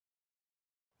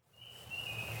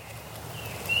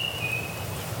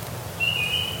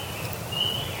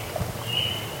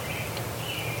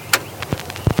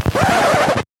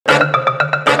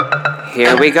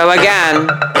Here we go again.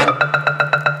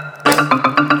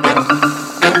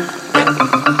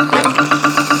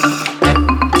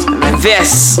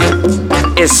 This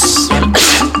is...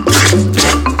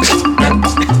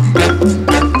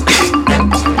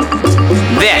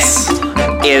 This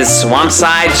is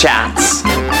Swampside Chats,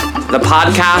 the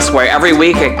podcast where every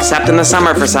week, except in the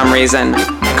summer for some reason,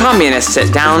 communists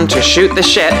sit down to shoot the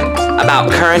shit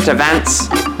about current events,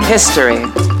 history,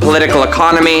 political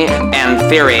economy, and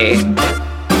theory.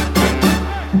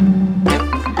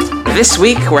 This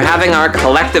week, we're having our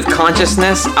collective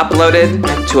consciousness uploaded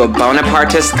to a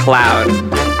Bonapartist cloud,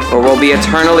 where we'll be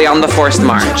eternally on the forced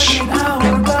march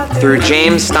through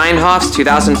James Steinhoff's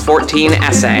 2014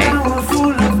 essay,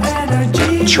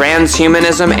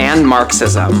 Transhumanism and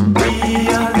Marxism.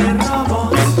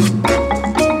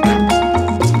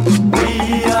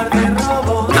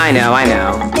 I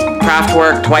know.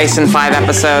 Kraftwerk twice in 5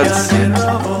 episodes.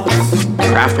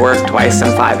 Kraftwerk twice in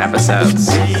 5 episodes.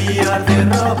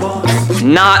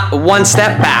 Not one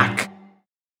step back.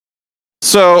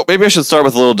 So maybe I should start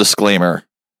with a little disclaimer.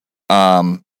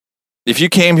 If you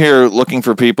came here looking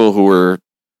for people who were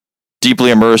deeply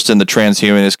immersed in the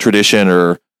transhumanist tradition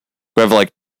or who have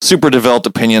like super developed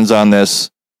opinions on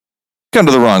this, come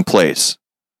to the wrong place.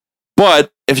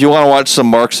 But if you want to watch some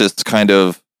Marxists kind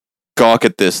of gawk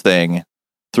at this thing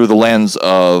through the lens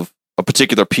of a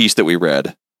particular piece that we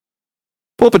read,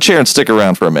 pull up a chair and stick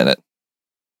around for a minute.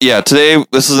 Yeah, today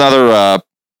this is another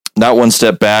Not One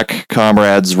Step Back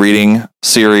Comrades reading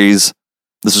series.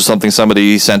 This is something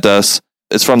somebody sent us.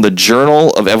 It's from the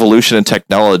Journal of Evolution and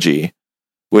Technology,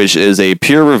 which is a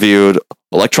peer-reviewed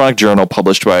electronic journal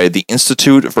published by the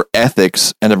Institute for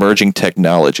Ethics and Emerging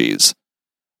Technologies.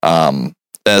 The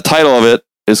title of it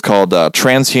is called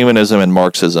Transhumanism and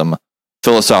Marxism,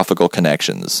 Philosophical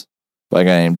Connections, by a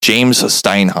guy named James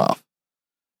Steinhoff,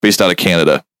 based out of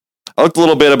Canada. I looked a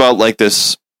little bit about like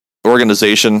this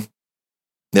organization.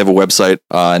 They have a website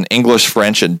in English,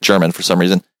 French, and German for some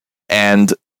reason.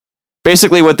 And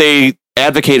basically what they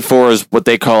advocate for is what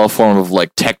they call a form of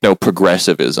like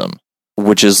techno-progressivism,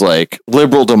 which is like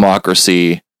liberal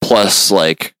democracy plus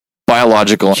like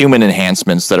biological human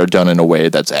enhancements that are done in a way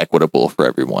that's equitable for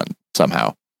everyone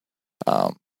somehow.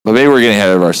 But maybe we're getting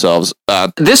ahead of ourselves.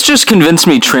 This just convinced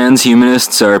me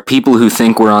transhumanists are people who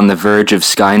think we're on the verge of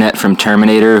Skynet from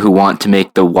Terminator who want to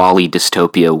make the WALL-E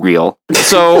dystopia real.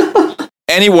 So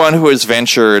anyone who has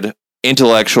ventured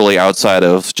intellectually outside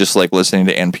of just like listening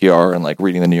to NPR and like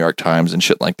reading the New York Times and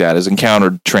shit like that has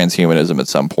encountered transhumanism at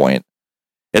some point.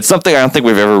 It's something I don't think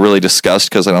we've ever really discussed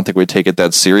because I don't think we take it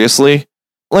that seriously.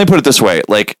 Let me put it this way,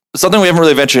 like something we haven't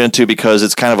really ventured into because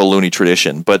it's kind of a loony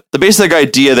tradition, but the basic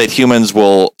idea that humans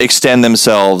will extend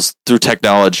themselves through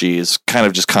technology is kind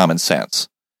of just common sense.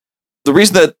 The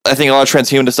reason that I think a lot of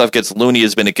transhumanist stuff gets loony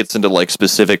is when it gets into like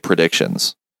specific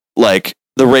predictions. Like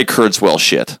the Ray Kurzweil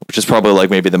shit, which is probably like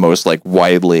maybe the most like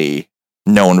widely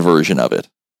known version of it.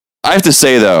 I have to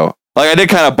say though, like I did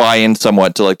kind of buy in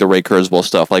somewhat to like the Ray Kurzweil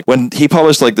stuff. Like when he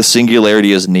published like The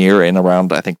Singularity is Near in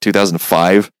around I think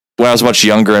 2005, when I was much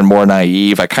younger and more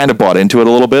naive, I kind of bought into it a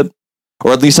little bit,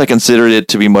 or at least I considered it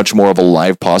to be much more of a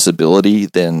live possibility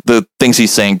than the things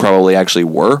he's saying probably actually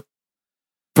were.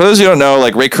 For those who don't know,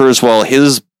 like Ray Kurzweil,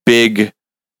 his big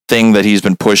thing that he's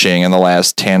been pushing in the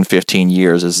last 10, 15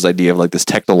 years is this idea of like this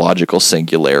technological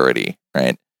singularity,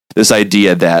 right? This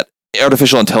idea that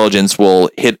artificial intelligence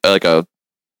will hit like a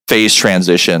phase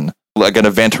transition, like an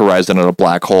event horizon in a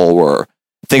black hole where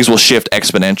things will shift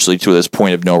exponentially to this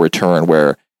point of no return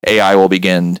where AI will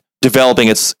begin developing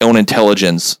its own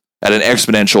intelligence at an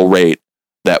exponential rate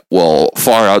that will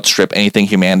far outstrip anything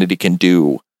humanity can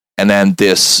do. And then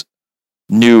this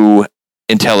new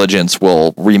intelligence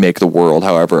will remake the world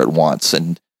however it wants.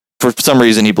 And for some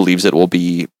reason, he believes it will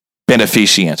be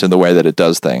beneficent in the way that it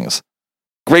does things.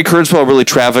 Ray Kurzweil really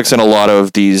traffics in a lot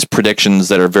of these predictions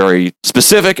that are very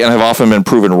specific and have often been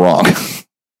proven wrong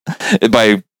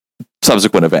by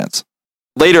subsequent events.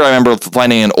 Later, I remember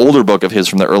finding an older book of his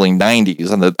from the early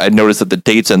 90s, and I noticed that the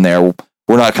dates in there were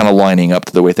not kind of lining up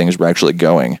to the way things were actually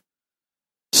going.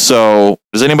 So,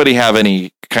 does anybody have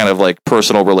any kind of like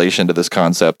personal relation to this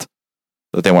concept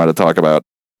that they wanted to talk about?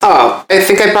 Oh, I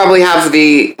think I probably have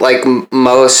the like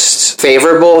most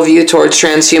favorable view towards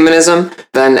transhumanism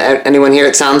than anyone here,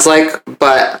 it sounds like.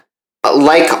 But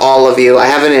like all of you, I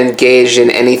haven't engaged in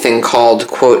anything called,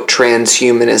 quote,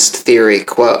 transhumanist theory,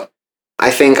 quote. I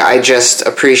think I just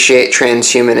appreciate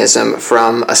transhumanism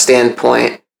from a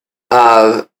standpoint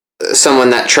of someone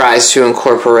that tries to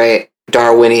incorporate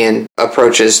Darwinian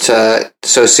approaches to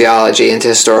sociology and to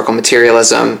historical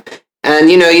materialism.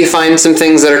 And, you know, you find some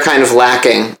things that are kind of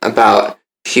lacking about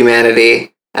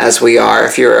humanity as we are,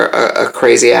 if you're a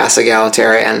crazy ass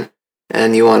egalitarian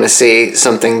and you want to see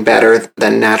something better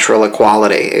than natural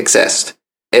equality exist,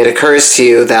 it occurs to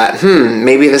you that,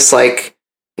 maybe this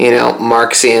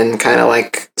Marxian kind of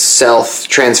like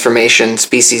self-transformation,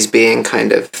 species being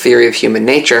kind of theory of human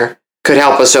nature could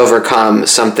help us overcome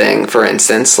something, for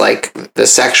instance, like the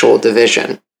sexual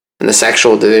division and the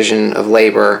sexual division of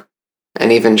labor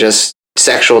and even just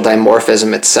sexual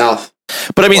dimorphism itself.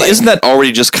 But I mean, isn't that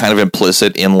already just kind of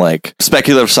implicit in like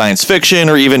speculative science fiction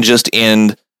or even just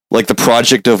in like the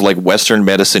project of like Western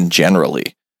medicine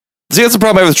generally? See, that's the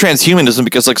problem I have with transhumanism,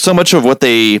 because like so much of what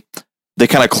they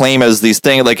kind of claim as these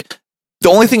things, like the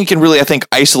only thing you can really, I think,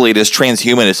 isolate as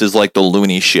transhumanists is like the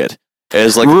loony shit.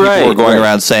 Is like people are going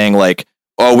around saying like,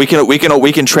 oh, we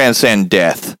can transcend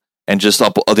death and just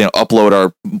upload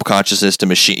our consciousness to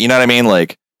machine. You know what I mean?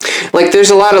 Like there's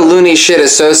a lot of loony shit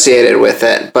associated with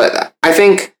it, but I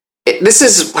think this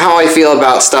is how I feel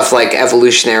about stuff like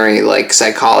evolutionary, like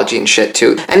psychology and shit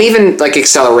too, and even like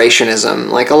accelerationism.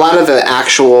 Like a lot of the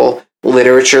actual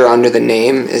literature under the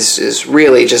name is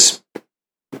really just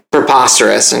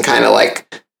preposterous and kind of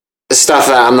like stuff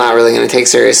that I'm not really going to take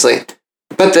seriously.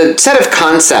 But the set of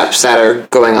concepts that are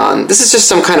going on, this is just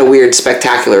some kind of weird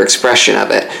spectacular expression of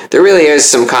it. There really is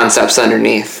some concepts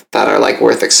underneath that are like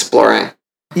worth exploring.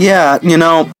 Yeah,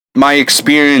 my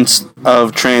experience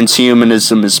of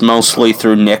transhumanism is mostly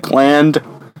through Nick Land,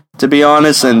 to be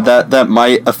honest, and that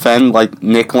might offend like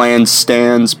Nick Land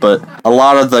stans, but a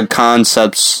lot of the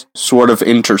concepts sort of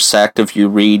intersect if you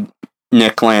read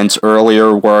Nick Land's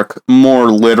earlier work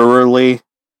more literally.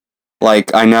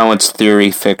 Like, I know it's theory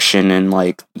fiction, and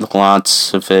like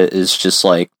lots of it is just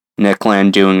like Nick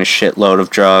Land doing a shitload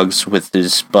of drugs with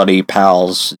his buddy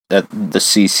pals at the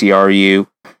CCRU,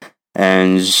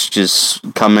 and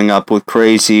just coming up with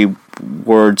crazy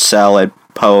word salad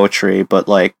poetry, but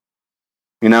like,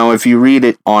 if you read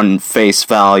it on face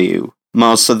value,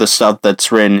 most of the stuff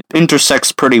that's written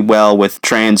intersects pretty well with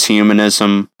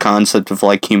transhumanism, concept of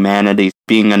like humanity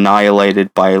being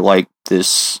annihilated by like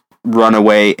this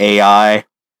runaway AI.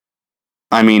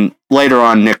 I mean, later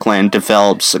on Nick Land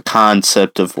develops a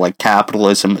concept of like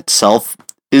capitalism itself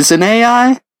is an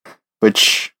AI,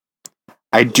 which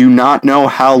I do not know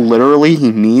how literally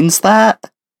he means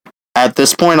that. At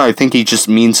this point, I think he just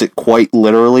means it quite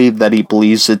literally, that he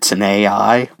believes it's an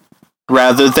AI,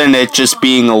 rather than it just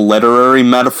being a literary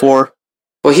metaphor.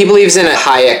 Well, he believes in a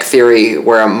Hayek theory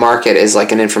where a market is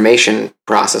like an information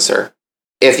processor.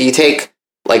 If you take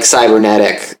like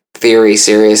cybernetic theory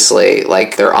seriously,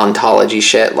 like their ontology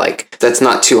shit, like that's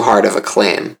not too hard of a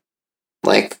claim.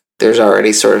 Like there's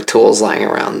already sort of tools lying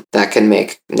around that can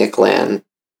make Nick Land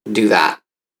do that.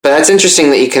 But that's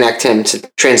interesting that you connect him to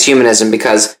transhumanism,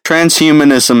 because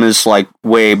transhumanism is like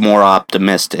way more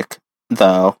optimistic,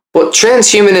 though. Well,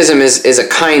 transhumanism is a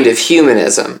kind of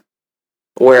humanism,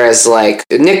 whereas like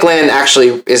Nick Land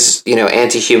actually is,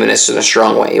 anti-humanist in a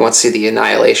strong way. He wants to see the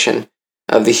annihilation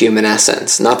of the human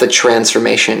essence, not the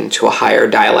transformation to a higher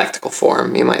dialectical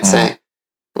form, you might say.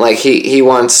 Like he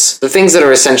wants the things that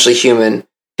are essentially human,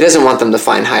 he doesn't want them to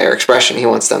find higher expression. He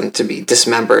wants them to be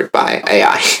dismembered by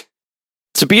AI.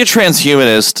 To be a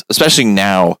transhumanist, especially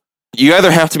now, you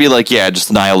either have to be like,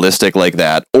 just nihilistic like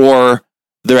that, or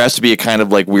there has to be a kind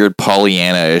of like weird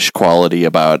Pollyanna-ish quality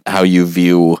about how you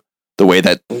view the way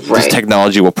that this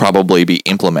technology will probably be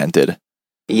implemented.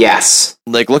 Yes.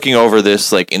 Like looking over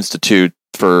this like Institute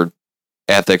for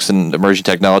Ethics and Emerging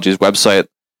Technologies website,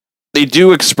 they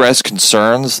do express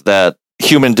concerns that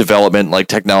human development, like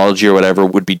technology or whatever,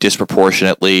 would be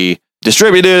disproportionately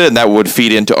distributed, and that would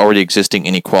feed into already existing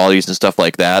inequalities and stuff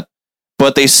like that.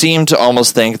 But they seem to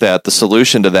almost think that the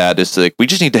solution to that is to, like, we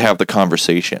just need to have the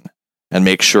conversation and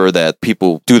make sure that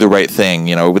people do the right thing,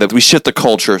 that we shift the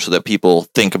culture so that people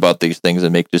think about these things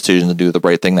and make decisions and do the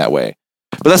right thing that way.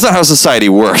 But that's not how society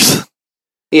works.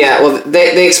 Yeah, well,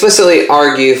 they explicitly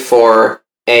argue for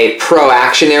a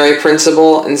proactionary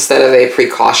principle instead of a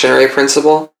precautionary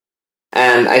principle.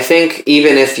 And I think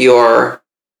even if you're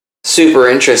super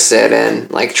interested in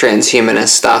like transhumanist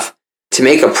stuff, to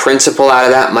make a principle out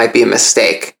of that might be a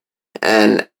mistake.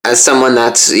 And as someone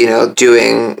that's,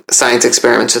 doing science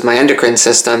experiments with my endocrine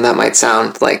system, that might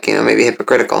sound like, maybe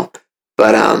hypocritical.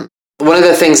 But one of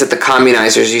the things that the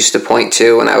communizers used to point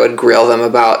to when I would grill them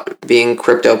about being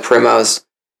crypto primos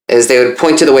is they would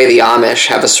point to the way the Amish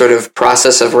have a sort of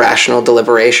process of rational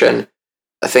deliberation,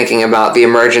 thinking about the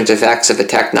emergent effects of a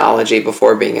technology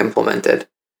before being implemented.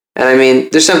 And I mean,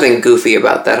 there's something goofy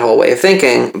about that whole way of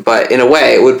thinking, but in a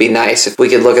way, it would be nice if we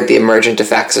could look at the emergent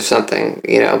effects of something,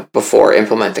 before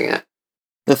implementing it.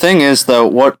 The thing is, though,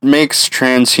 what makes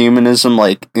transhumanism,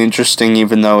 like, interesting,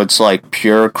 even though it's, like,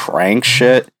 pure crank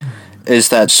shit, is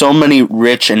that so many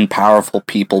rich and powerful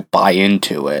people buy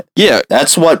into it. Yeah.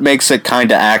 That's what makes it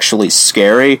kind of actually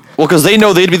scary. Well, because they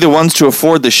know they'd be the ones to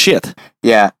afford the shit.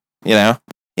 Yeah. You know?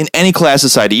 In any class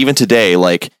society, even today,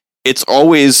 like, it's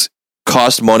always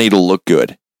cost money to look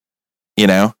good. You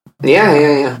know? Yeah. I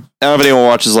don't know if anyone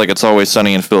watches, like, It's Always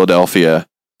Sunny in Philadelphia.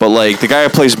 But, like, the guy who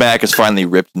plays Mac is finally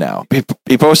ripped now.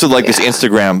 He posted, like, this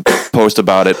Instagram post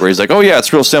about it where he's like, oh, yeah,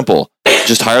 it's real simple.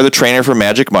 Just hire the trainer for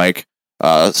Magic Mike,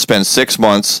 spend 6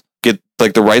 months, get,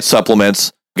 like, the right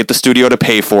supplements, get the studio to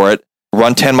pay for it,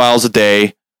 run 10 miles a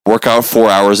day, work out 4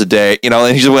 hours a day, you know,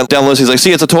 and he just went down the list. He's like,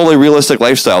 see, it's a totally realistic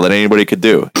lifestyle that anybody could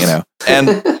do, you know?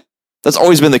 And that's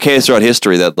always been the case throughout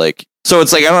history that, like, so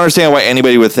it's like, I don't understand why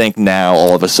anybody would think now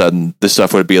all of a sudden this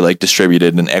stuff would be, like,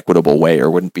 distributed in an equitable way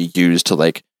or wouldn't be used to,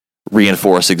 like,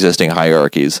 reinforce existing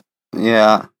hierarchies.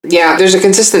 Yeah. Yeah, there's a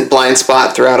consistent blind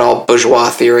spot throughout all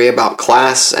bourgeois theory about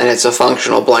class, and it's a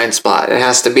functional blind spot. It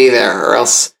has to be there, or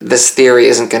else this theory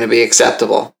isn't going to be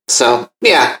acceptable. So,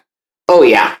 yeah. Oh,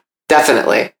 yeah.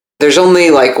 Definitely. There's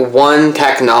only, like, one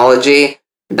technology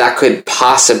that could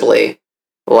possibly,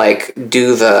 like,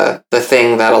 do the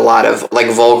thing that a lot of, like,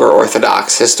 vulgar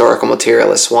orthodox historical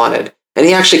materialists wanted. And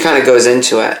he actually kind of goes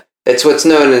into it. It's what's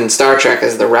known in Star Trek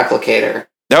as the replicator.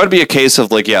 That would be a case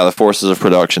of, like, yeah, the forces of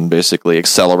production basically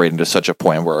accelerating to such a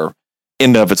point where, in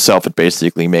and of itself, it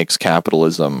basically makes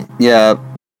capitalism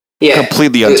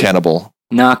completely untenable.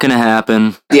 Not gonna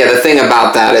happen. Yeah, the thing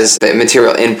about that is the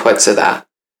material inputs of that.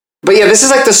 But yeah, this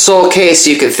is like the sole case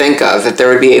you could think of that there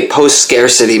would be a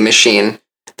post-scarcity machine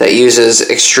that uses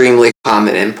extremely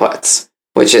common inputs,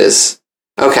 which is,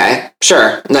 okay,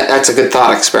 sure, that's a good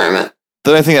thought experiment.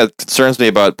 The only thing that concerns me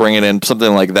about bringing in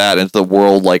something like that into the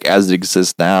world, like, as it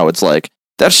exists now, it's like,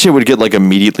 that shit would get, like,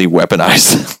 immediately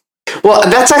weaponized. Well,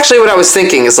 that's actually what I was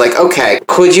thinking, is like, okay,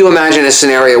 could you imagine a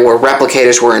scenario where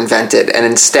replicators were invented, and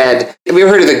instead, have you ever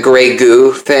heard of the gray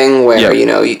goo thing, where, you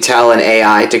know, you tell an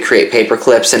AI to create paper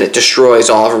clips, and it destroys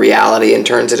all of reality and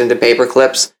turns it into paper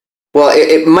clips? Well,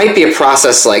 it might be a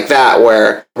process like that,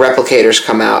 where replicators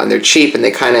come out, and they're cheap, and they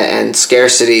kind of end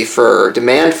scarcity for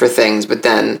demand for things, but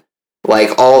then,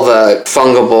 like, all the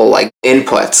fungible, like,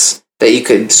 inputs that you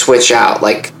could switch out,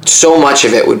 like, so much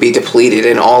of it would be depleted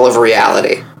in all of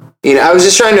reality. You know, I was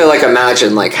just trying to, like,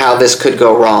 imagine, like, how this could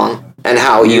go wrong, and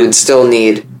how you would still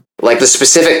need, like, the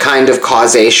specific kind of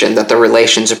causation that the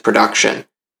relations of production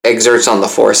exerts on the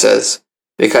forces.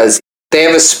 Because they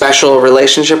have a special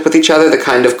relationship with each other, the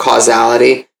kind of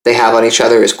causality they have on each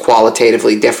other is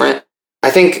qualitatively different. I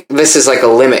think this is, like, a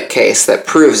limit case that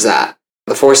proves that.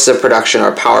 The forces of production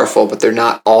are powerful, but they're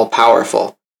not all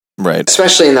powerful. Right.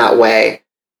 Especially in that way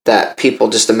that people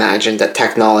just imagined that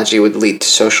technology would lead to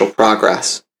social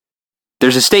progress.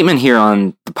 There's a statement here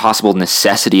on the possible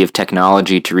necessity of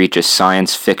technology to reach a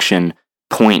science fiction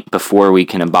point before we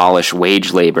can abolish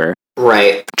wage labor.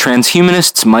 Right.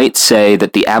 Transhumanists might say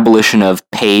that the abolition of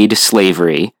paid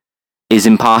slavery is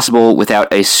impossible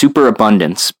without a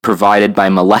superabundance provided by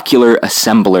molecular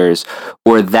assemblers,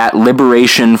 or that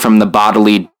liberation from the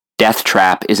bodily death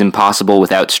trap is impossible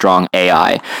without strong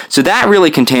AI. So that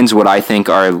really contains what I think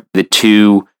are the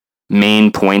two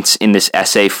main points in this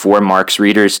essay for Marx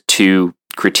readers to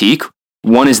critique.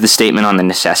 One is the statement on the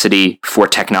necessity for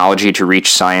technology to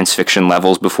reach science fiction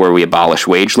levels before we abolish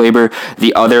wage labor.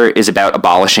 The other is about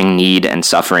abolishing need and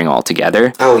suffering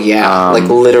altogether. Oh yeah, like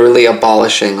literally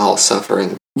abolishing all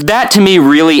suffering. That to me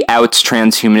really outs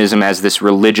transhumanism as this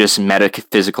religious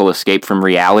metaphysical escape from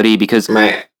reality, because,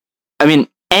 right. I mean,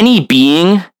 any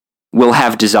being will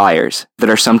have desires that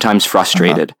are sometimes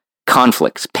frustrated,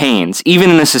 conflicts, pains,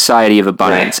 even in a society of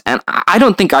abundance. Right. And I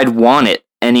don't think I'd want it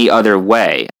any other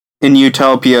way. In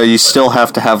Utopia, you still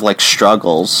have to have, like,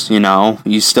 struggles, you know?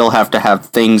 You still have to have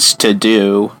things to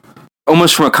do.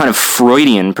 Almost from a kind of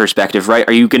Freudian perspective, right?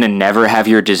 Are you going to never have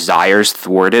your desires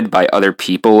thwarted by other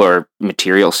people or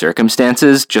material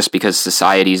circumstances just because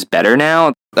society's better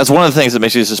now? That's one of the things that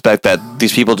makes you suspect that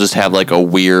these people just have, like, a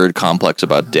weird complex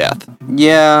about death.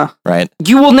 Yeah. Right?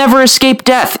 You will never escape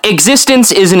death.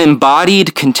 Existence is an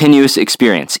embodied, continuous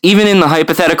experience. Even in the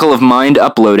hypothetical of mind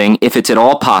uploading, if it's at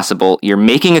all possible, you're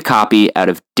making a copy out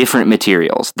of different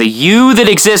materials. The you that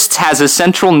exists has a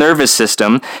central nervous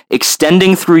system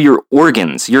extending through your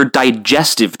organs. Your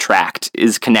digestive tract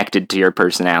is connected to your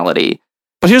personality.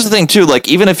 But here's the thing, too. Like,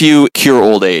 even if you cure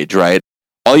old age, right?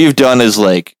 All you've done is,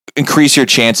 like, increase your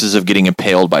chances of getting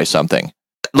impaled by something.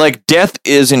 Like, death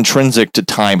is intrinsic to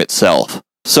time itself.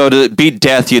 So to beat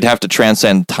death, you'd have to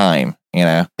transcend time, you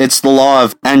know? It's the law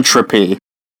of entropy.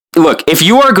 Look, if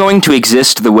you are going to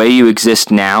exist the way you exist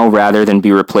now rather than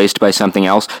be replaced by something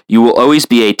else, you will always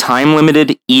be a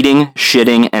time-limited, eating,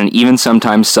 shitting, and even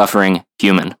sometimes suffering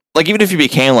human. Like, even if you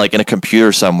became, like, in a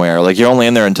computer somewhere, like, you're only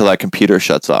in there until that computer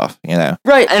shuts off, you know?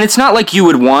 Right, and it's not like you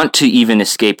would want to even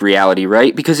escape reality,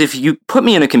 right? Because if you put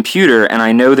me in a computer and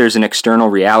I know there's an external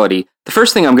reality, the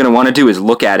first thing I'm going to want to do is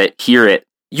look at it, hear it.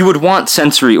 You would want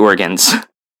sensory organs.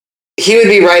 He would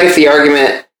be right if the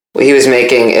argument what he was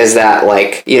making is that,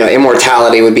 like, you know,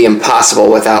 immortality would be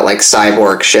impossible without, like,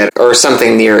 cyborg shit or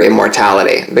something near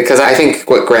immortality. Because I think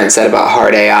what Grant said about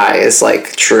hard AI is,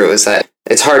 like, true, is that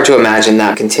it's hard to imagine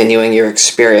that continuing your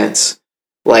experience,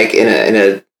 like, in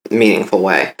a meaningful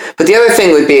way. But the other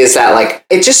thing would be is that, like,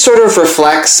 it just sort of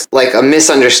reflects, like, a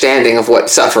misunderstanding of what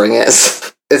suffering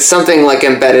is. It's something, like,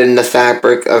 embedded in the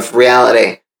fabric of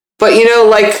reality. But, you know,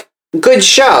 like, good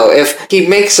show. If he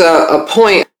makes a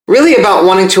point really about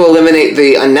wanting to eliminate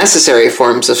the unnecessary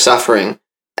forms of suffering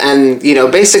and, you know,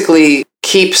 basically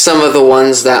keep some of the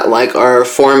ones that, like, are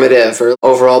formative or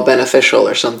overall beneficial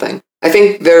or something. I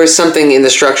think there is something in the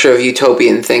structure of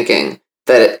utopian thinking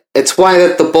that it's why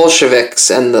that the Bolsheviks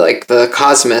and the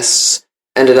Cosmists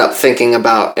ended up thinking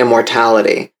about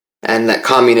immortality and that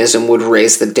communism would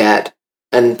raise the dead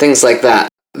and things like that.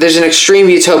 There's an extreme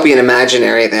utopian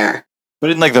imaginary there.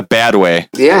 But in, like, the bad way.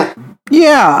 Yeah.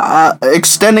 Yeah,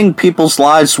 extending people's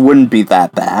lives wouldn't be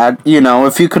that bad. You know,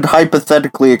 if you could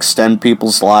hypothetically extend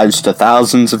people's lives to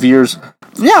thousands of years,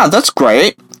 yeah, that's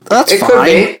great. That's It fine.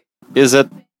 could be. Is it?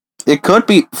 It could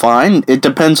be fine. It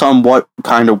depends on what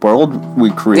kind of world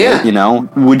we create, Yeah. you know?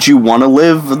 Would you want to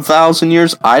live 1,000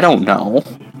 years? I don't know.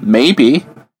 Maybe.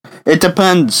 It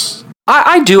depends.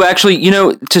 I do actually, you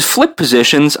know, to flip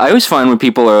positions, I always find when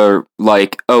people are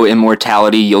like, oh,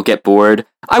 immortality, you'll get bored.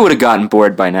 I would have gotten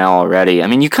bored by now already. I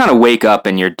mean, you kind of wake up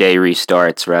and your day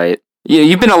restarts, right?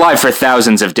 You've been alive for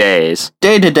thousands of days.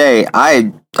 Day to day,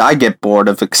 I get bored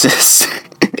of existing.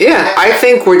 Yeah, I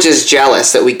think we're just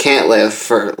jealous that we can't live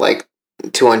for, like,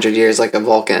 200 years like a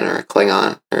Vulcan or a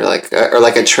Klingon or like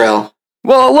a Trill.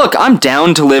 Well, look, I'm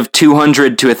down to live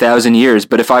 200 to 1,000 years,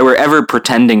 but if I were ever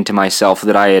pretending to myself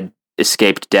that I had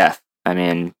escaped death, I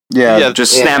mean, Yeah,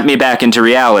 just snap me back into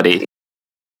reality.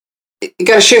 You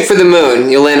gotta shoot for the moon,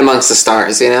 you'll land amongst the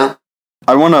stars, you know?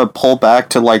 I want to pull back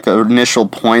to, like, an initial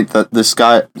point that this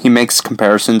guy, he makes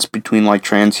comparisons between, like,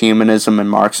 transhumanism and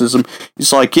Marxism.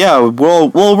 He's like, yeah, well,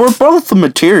 we're both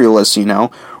materialists, you know?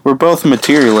 We're both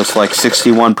materialists, like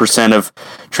 61% of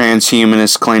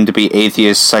transhumanists claim to be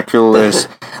atheist, secularists.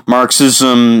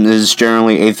 Marxism is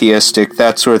generally atheistic,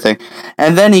 that sort of thing.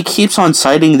 And then he keeps on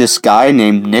citing this guy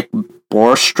named Nick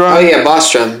Bostrom. Oh yeah,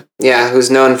 Bostrom. Yeah,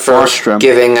 who's known for Bostrom.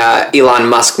 giving Elon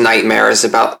Musk nightmares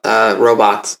about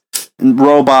robots.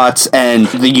 Robots and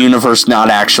the universe not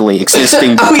actually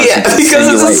existing. Oh yeah,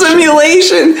 because it's a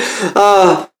simulation.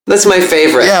 That's my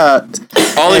favorite. Yeah.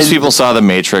 All these people saw The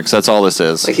Matrix. That's all this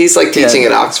is. Like he's like teaching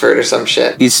at Oxford or some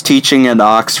shit. He's teaching at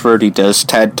Oxford, he does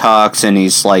TED Talks, and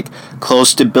he's like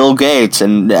close to Bill Gates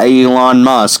and Elon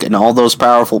Musk and all those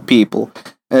powerful people.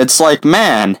 It's like,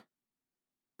 man,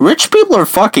 rich people are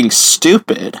fucking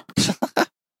stupid.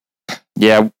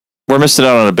 Yeah, we're missing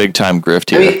out on a big time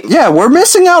grift I here. mean, Yeah, we're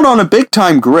missing out on a big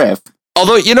time grift.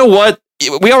 Although, you know what?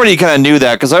 We already kind of knew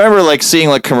that because I remember like seeing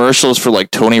like commercials for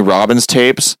like Tony Robbins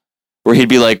tapes where he'd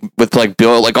be like with like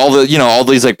Bill, like all the, you know, all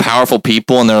these like powerful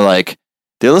people, and they're like,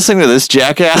 they're listening to this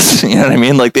jackass. You know what I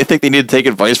mean? Like they think they need to take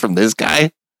advice from this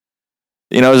guy.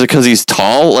 You know, is it because he's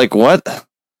tall? Like what?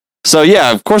 So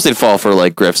yeah, of course they'd fall for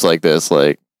like grifts like this.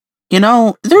 Like, You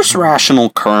know, there's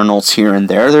rational kernels here and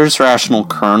there. There's rational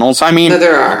kernels. I mean, no,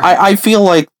 there are. I feel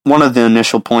like one of the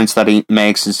initial points that he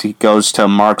makes is he goes to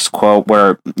Marx quote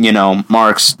where, you know,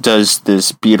 Marx does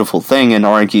this beautiful thing and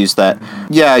argues that,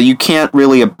 yeah, you can't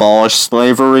really abolish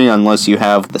slavery unless you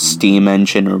have the steam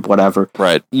engine or whatever.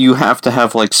 right. You have to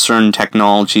have, like, certain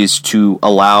technologies to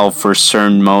allow for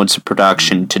certain modes of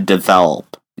production to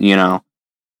develop, you know?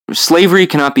 Slavery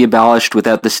cannot be abolished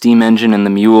without the steam engine and the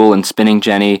mule and spinning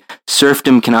jenny.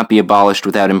 Serfdom cannot be abolished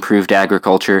without improved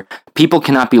agriculture. People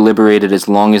cannot be liberated as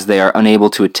long as they are unable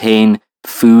to attain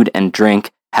food and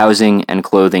drink, housing and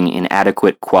clothing in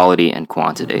adequate quality and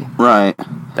quantity. Right,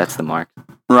 That's the mark.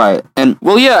 right. And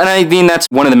Well, yeah, and I mean, that's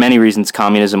one of the many reasons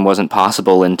communism wasn't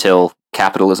possible until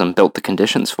capitalism built the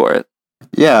conditions for it.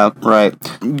 yeah, right.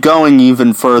 Going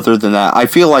even further than that, I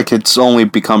feel like it's only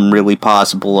become really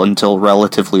possible until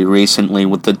relatively recently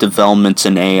with the developments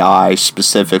in AI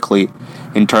specifically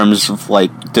in terms of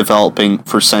like developing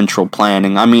for central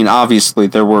planning. I mean, obviously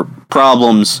there were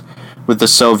problems with the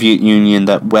Soviet Union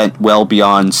that went well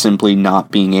beyond simply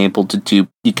not being able to do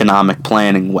economic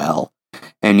planning well.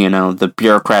 And, the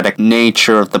bureaucratic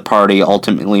nature of the party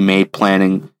ultimately made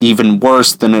planning even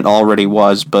worse than it already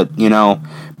was. But,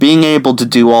 being able to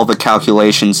do all the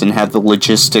calculations and have the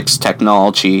logistics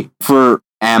technology for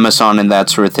Amazon and that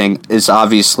sort of thing is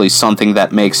obviously something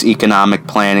that makes economic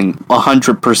planning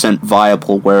 100%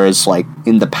 viable, whereas,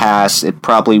 in the past, it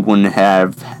probably wouldn't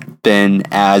have been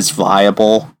as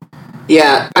viable.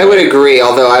 Yeah, I would agree,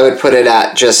 although I would put it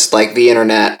at just, the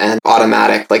internet and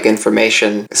automatic,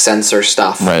 information sensor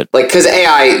stuff. Right. Because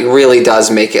AI really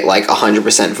does make it,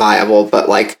 100% viable, but,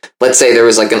 let's say there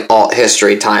was, an alt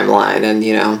history timeline,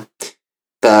 and,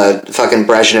 the fucking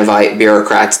Brezhnevite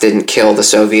bureaucrats didn't kill the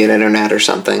Soviet internet or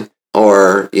something.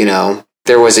 Or,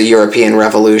 there was a European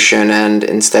revolution, and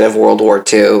instead of World War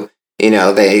II,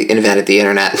 they invented the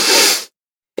internet.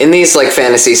 In these,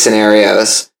 fantasy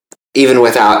scenarios, even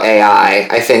without AI,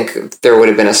 I think there would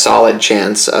have been a solid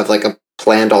chance of a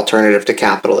planned alternative to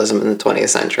capitalism in the 20th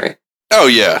century. Oh,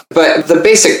 yeah. But the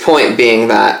basic point being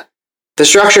that the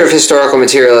structure of historical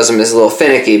materialism is a little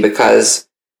finicky because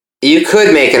you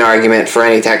could make an argument for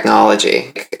any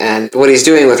technology. And what he's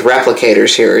doing with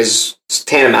replicators here is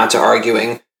tantamount to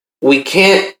arguing we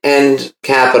can't end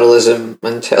capitalism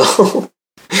until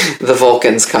the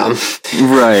Vulcans come.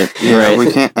 Right.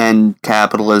 We can't end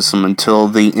capitalism until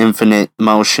the infinite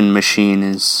motion machine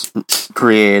is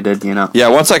created, Yeah,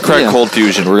 once I crack cold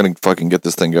fusion, we're gonna fucking get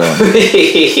this thing going.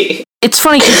 It's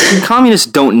funny because communists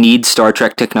don't need Star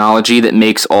Trek technology that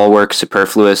makes all work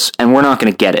superfluous, and we're not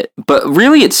going to get it. But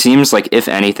really, it seems like, if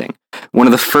anything, one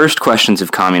of the first questions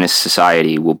of communist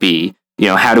society will be,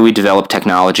 how do we develop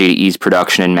technology to ease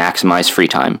production and maximize free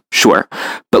time? Sure.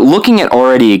 But looking at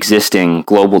already existing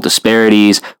global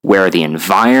disparities, where the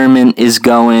environment is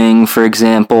going, for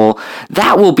example,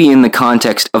 that will be in the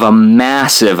context of a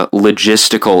massive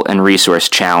logistical and resource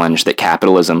challenge that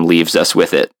capitalism leaves us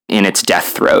with it in its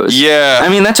death throes. Yeah. I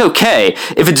mean, that's okay.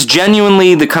 If it's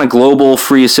genuinely the kind of global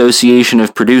free association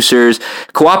of producers,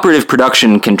 cooperative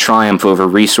production can triumph over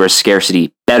resource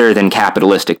scarcity better than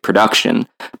capitalistic production.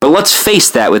 But let's face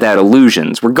that without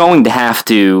illusions. We're going to have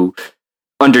to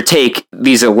undertake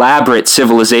these elaborate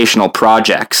civilizational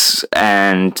projects,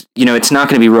 and, it's not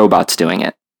going to be robots doing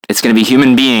it. It's going to be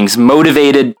human beings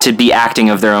motivated to be acting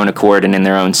of their own accord and in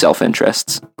their own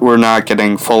self-interests. We're not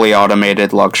getting fully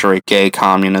automated luxury gay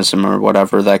communism or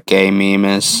whatever that gay meme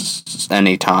is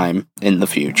anytime in the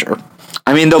future.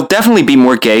 I mean, there'll definitely be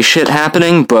more gay shit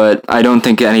happening, but I don't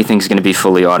think anything's going to be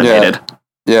fully automated.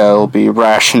 Yeah, it'll be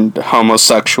rationed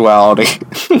homosexuality.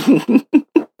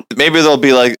 Maybe there'll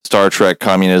be Star Trek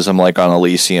communism, on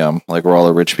Elysium, where all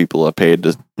the rich people are paid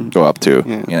to go up to,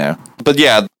 But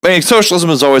yeah, socialism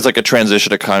is always a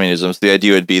transition to communism. So the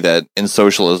idea would be that in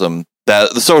socialism,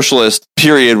 that the socialist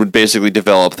period would basically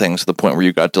develop things to the point where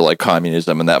you got to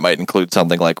communism, and that might include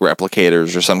something like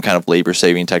replicators or some kind of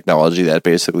labor-saving technology that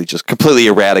basically just completely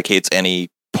eradicates any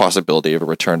possibility of a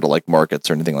return to markets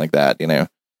or anything like that, Yeah,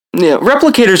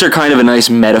 replicators are kind of a nice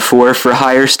metaphor for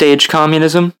higher stage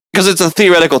communism. Because it's a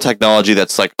theoretical technology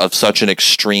that's of such an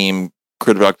extreme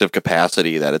productive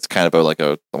capacity that it's kind of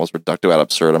a almost reductio ad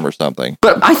absurdum or something.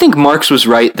 But I think Marx was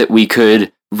right that we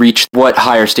could reach what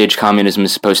higher stage communism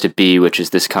is supposed to be, which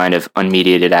is this kind of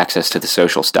unmediated access to the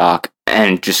social stock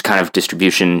and just kind of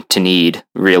distribution to need,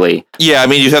 really. Yeah, I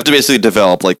mean, you'd have to basically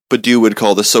develop, Badiou would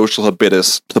call the social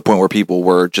habitus, to the point where people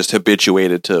were just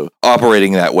habituated to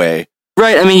operating that way.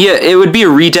 Right, I mean, yeah, it would be a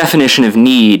redefinition of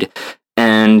need,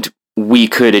 and we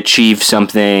could achieve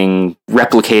something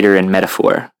replicator and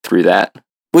metaphor through that.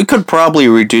 We could probably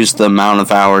reduce the amount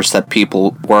of hours that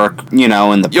people work,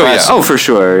 in the press. Oh, for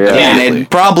sure. Yeah. And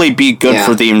it'd probably be good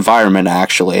for the environment,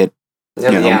 actually.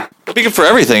 Yeah. It'd be good for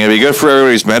everything. It'd be good for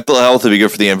everybody's mental health. It'd be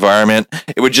good for the environment.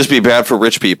 It would just be bad for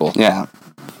rich people. Yeah.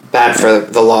 Bad for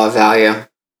the law of value.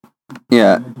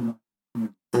 Yeah.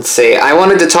 Let's see. I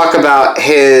wanted to talk about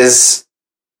his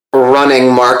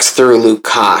running Marx through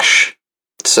Lukács.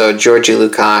 So Georgy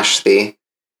Lukács, the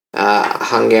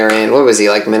Hungarian, what was he,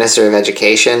 Minister of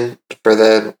Education for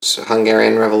the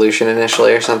Hungarian Revolution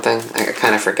initially or something? I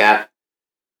kind of forget.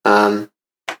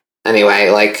 Anyway,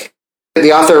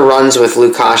 the author runs with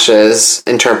Lukács's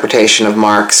interpretation of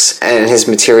Marx and his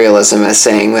materialism as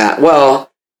saying that,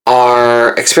 well,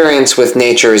 our experience with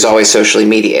nature is always socially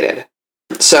mediated.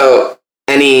 So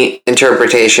any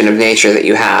interpretation of nature that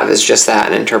you have is just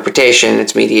that, an interpretation.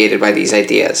 It's mediated by these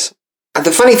ideas. The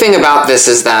funny thing about this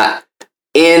is that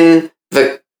in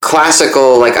the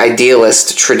classical,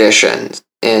 idealist tradition,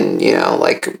 in,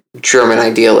 German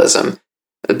idealism,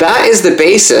 that is the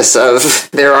basis of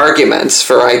their arguments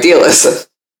for idealism.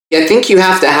 I think you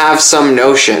have to have some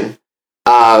notion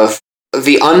of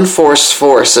the unforced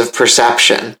force of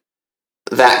perception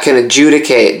that can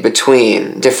adjudicate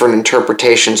between different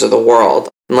interpretations of the world,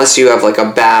 unless you have like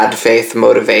a bad faith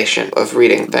motivation of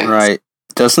reading things. Right.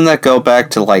 Doesn't that go back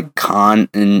to like Kant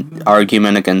and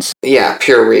argument against Yeah,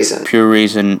 pure reason. pure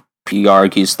reason? He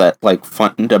argues that like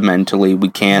fundamentally we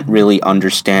can't really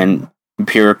understand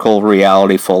empirical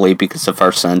reality fully because of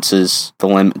our senses, the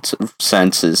limits of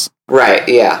senses. Right,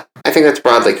 yeah. I think that's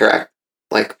broadly correct.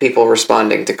 Like, people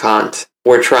responding to Kant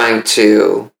were trying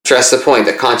to stress the point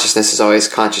that consciousness is always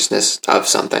consciousness of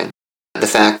something. The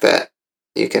fact that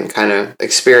you can kind of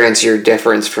experience your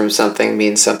difference from something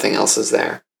means something else is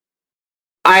there.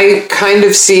 I kind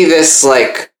of see this,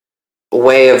 like,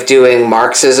 way of doing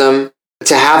Marxism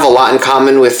to have a lot in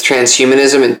common with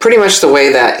transhumanism in pretty much the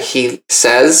way that he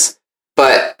says,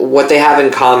 but what they have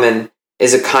in common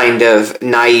is a kind of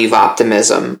naive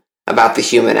optimism about the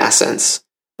human essence.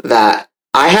 That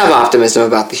I have optimism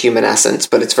about the human essence,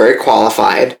 but it's very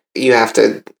qualified. You have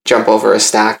to jump over a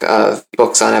stack of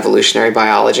books on evolutionary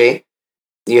biology.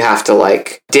 You have to,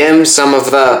 like, dim some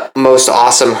of the most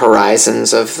awesome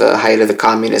horizons of the height of the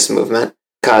communist movement,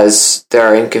 because there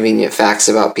are inconvenient facts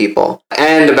about people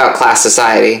and about class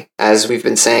society, as we've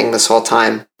been saying this whole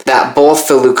time, that both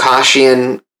the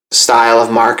Lukashian style of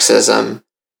Marxism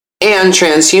and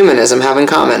transhumanism have in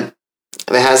common.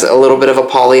 It has a little bit of a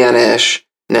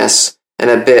Pollyanna-ishness and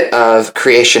a bit of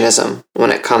creationism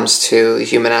when it comes to the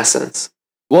human essence.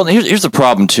 Well, here's the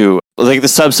problem, too. Like, the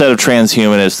subset of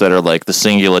transhumanists that are, like, the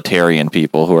singularitarian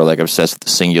people who are, like, obsessed with the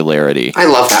singularity. I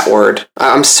love that word.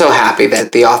 I'm so happy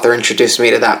that the author introduced me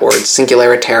to that word,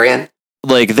 singularitarian.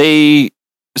 Like, they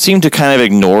seem to kind of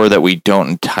ignore that we don't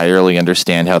entirely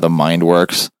understand how the mind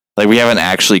works. Like, we haven't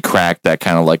actually cracked that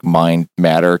kind of, like,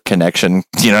 mind-matter connection.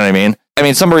 You know what I mean? I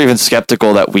mean, some are even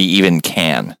skeptical that we even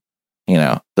can. You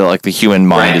know, that, like, the human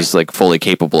mind is, like, fully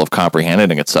capable of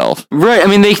comprehending itself. Right. I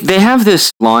mean, they have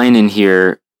this line in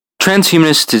here.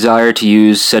 Transhumanists desire to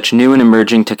use such new and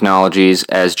emerging technologies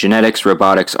as genetics,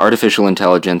 robotics, artificial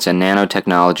intelligence, and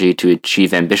nanotechnology to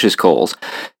achieve ambitious goals.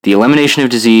 The elimination of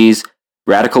disease,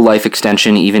 radical life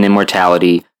extension, even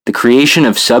immortality, the creation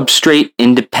of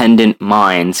substrate-independent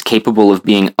minds capable of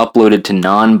being uploaded to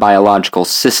non-biological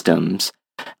systems.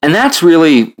 And that's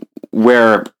really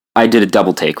where I did a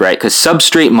double take, right? Because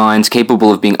substrate minds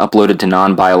capable of being uploaded to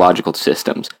non-biological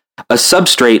systems. A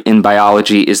substrate in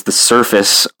biology is the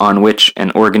surface on which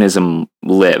an organism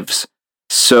lives.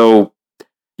 So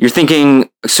you're thinking,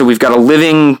 so we've got a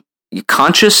living,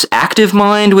 conscious, active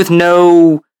mind with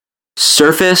no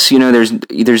surface, you know,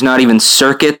 there's not even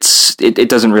circuits. It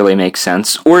doesn't really make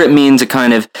sense. Or it means a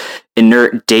kind of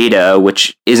inert data,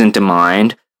 which isn't a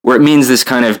mind, or it means this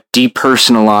kind of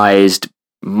depersonalized.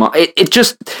 It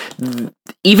just,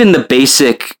 even the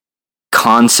basic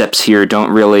concepts here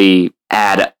don't really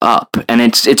add up, and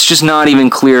it's just not even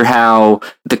clear how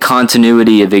the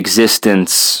continuity of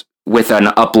existence with an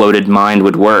uploaded mind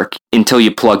would work until you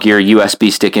plug your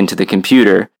USB stick into the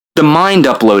computer. The mind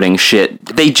uploading shit,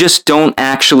 they just don't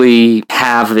actually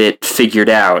have it figured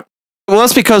out. Well,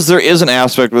 that's because there is an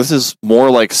aspect, this is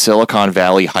more like Silicon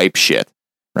Valley hype shit,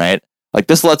 right? Like,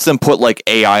 this lets them put, like,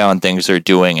 AI on things they're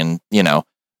doing, and, you know,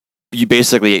 you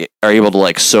basically are able to,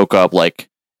 like, soak up, like,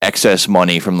 excess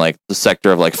money from, like, the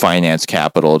sector of, like, finance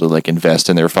capital to, like, invest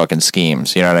in their fucking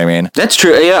schemes. You know what I mean? That's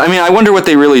true. Yeah, I mean, I wonder what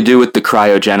they really do with the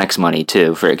cryogenics money,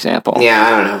 too, for example. Yeah, I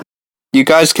don't know. You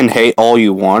guys can hate all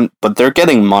you want, but they're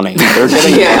getting money. They're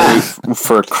getting money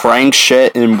for crank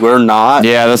shit, and we're not.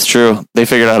 Yeah, that's true. They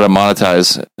figured out how to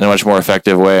monetize in a much more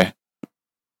effective way.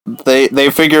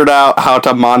 They figured out how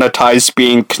to monetize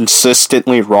being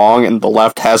consistently wrong, and the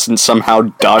left hasn't somehow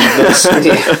done this.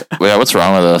 Yeah, what's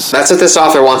wrong with us? That's what this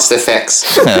author wants to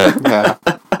fix. Yeah.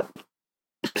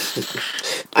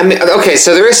 I mean, okay,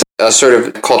 so there is a sort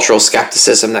of cultural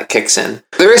skepticism that kicks in.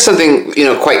 There is something, you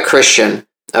know, quite Christian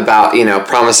about, you know,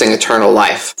 promising eternal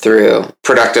life through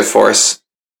productive force.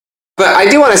 But I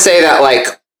do want to say that, like,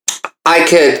 I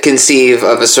could conceive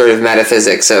of a sort of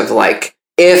metaphysics of, like,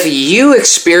 if you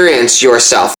experience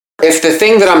yourself, if the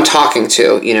thing that I'm talking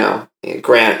to, you know,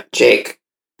 Grant, Jake,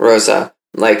 Rosa,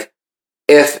 like,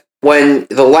 if when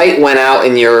the light went out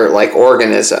in your, like,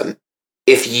 organism,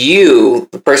 if you,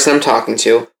 the person I'm talking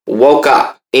to, woke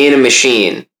up in a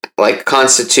machine, like,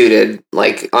 constituted,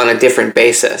 like, on a different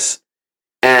basis,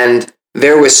 and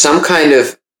there was some kind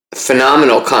of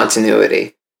phenomenal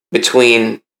continuity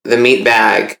between the meat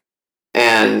bag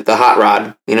and the hot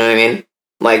rod, you know what I mean?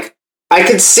 Like, I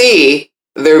could see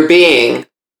there being,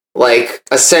 like,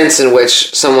 a sense in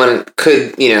which someone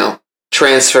could, you know,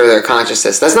 transfer their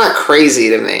consciousness. That's not crazy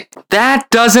to me. That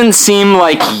doesn't seem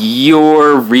like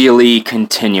you're really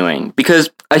continuing, because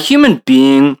a human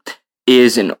being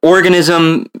is an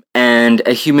organism and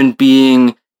a human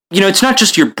being. It's not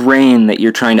just your brain that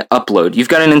you're trying to upload. You've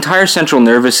got an entire central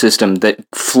nervous system that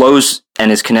flows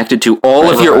and is connected to all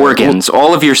of your organs,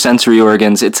 all of your sensory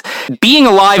organs. It's being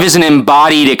alive is an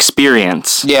embodied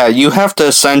experience. Yeah, you have to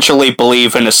essentially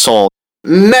believe in a soul.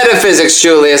 Metaphysics,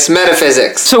 Julius,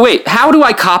 metaphysics. So wait, how do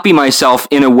I copy myself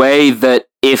in a way that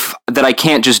I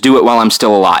can't just do it while I'm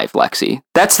still alive, Lexi?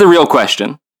 That's the real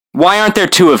question. Why aren't there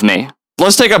two of me?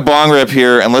 Let's take a bong rip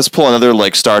here and let's pull another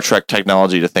like Star Trek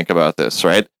technology to think about this,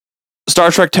 right?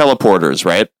 Star Trek teleporters,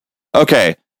 right?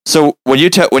 Okay, so when you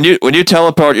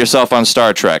teleport yourself on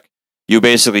Star Trek, you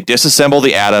basically disassemble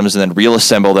the atoms and then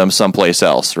reassemble them someplace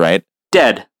else, right?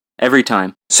 Dead every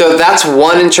time. So that's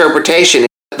one interpretation.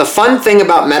 The fun thing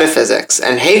about metaphysics,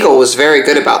 and Hegel was very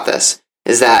good about this,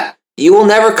 is that you will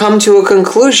never come to a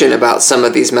conclusion about some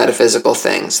of these metaphysical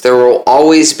things. There will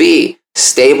always be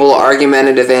stable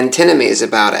argumentative antinomies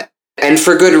about it, and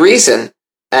for good reason.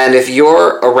 And if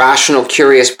you're a rational,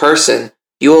 curious person,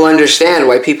 you will understand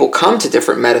why people come to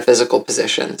different metaphysical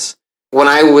positions. When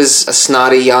I was a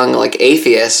snotty young,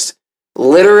 atheist,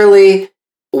 literally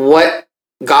what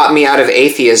got me out of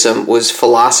atheism was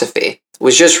philosophy,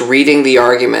 was just reading the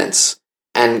arguments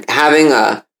and having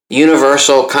a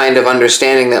universal kind of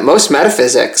understanding that most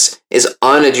metaphysics is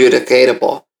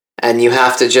unadjudicatable. And you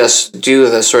have to just do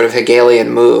the sort of Hegelian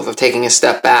move of taking a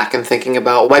step back and thinking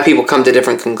about why people come to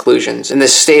different conclusions in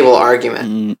this stable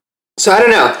argument. So I don't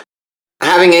know.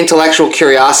 Having intellectual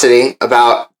curiosity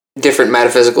about different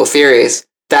metaphysical theories,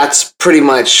 that's pretty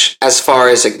much as far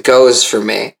as it goes for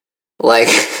me.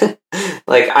 I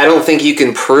don't think you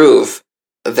can prove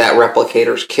that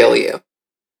replicators kill you.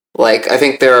 I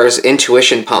think there's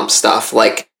intuition pump stuff.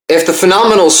 If the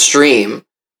phenomenal stream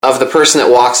of the person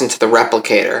that walks into the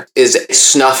replicator is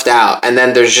snuffed out, and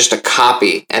then there's just a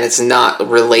copy, and it's not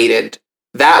related,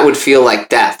 that would feel like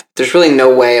death. There's really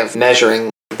no way of measuring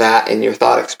that in your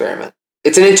thought experiment.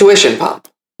 It's an intuition pump.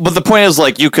 But the point is,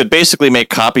 you could basically make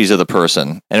copies of the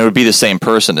person, and it would be the same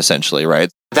person, essentially, right?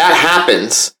 That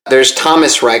happens. There's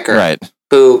Thomas Riker, right,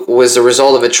 who was the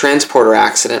result of a transporter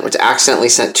accident, which accidentally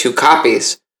sent 2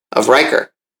 copies of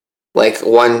Riker.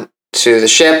 One to the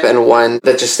ship and one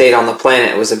that just stayed on the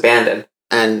planet, was abandoned.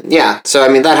 And yeah, so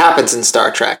that happens in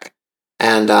Star Trek.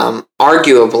 And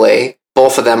arguably,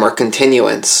 both of them are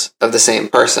continuants of the same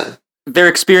person. They're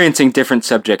experiencing different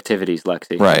subjectivities,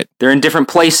 Lexi. Right. They're in different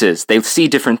places. They see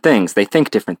different things. They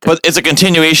think different things. But it's a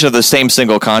continuation of the same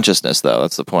single consciousness, though.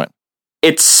 That's the point.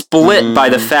 It's split by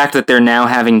the fact that they're now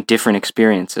having different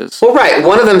experiences. Well, right.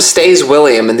 One of them stays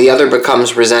William, and the other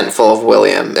becomes resentful of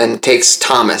William and takes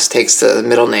the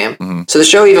middle name. Mm-hmm. So the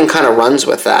show even kind of runs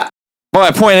with that. Well,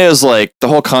 my point is, the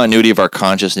whole continuity of our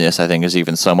consciousness, I think, is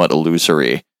even somewhat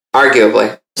illusory.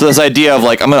 Arguably. So this idea of,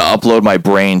 I'm going to upload my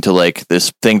brain to,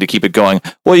 this thing to keep it going.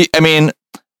 Well,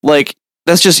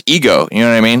 that's just ego. You know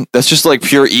what I mean? That's just,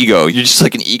 pure ego. You're just,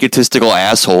 an egotistical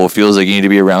asshole who feels like you need to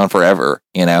be around forever,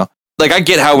 you know? I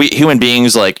get how we human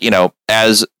beings,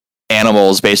 as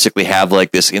animals basically have,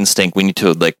 this instinct, we need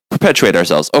to, perpetuate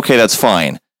ourselves. Okay, that's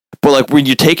fine. But, when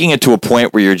you're taking it to a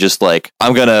point where you're just,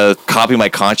 I'm going to copy my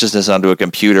consciousness onto a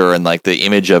computer and, the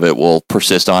image of it will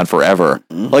persist on forever.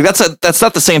 That's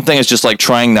not the same thing as just,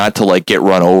 trying not to, get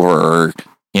run over or,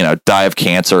 die of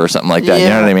cancer or something like that. Yeah. You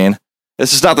know what I mean?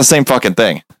 It's just not the same fucking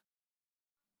thing.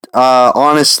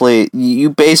 Honestly, you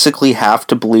basically have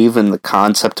to believe in the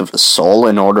concept of a soul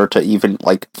in order to even,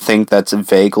 think that's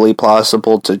vaguely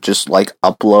possible to just,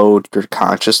 upload your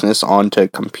consciousness onto a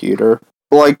computer.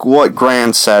 What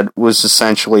Grant said was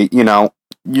essentially,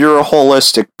 you're a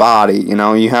holistic body,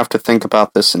 you have to think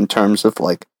about this in terms of,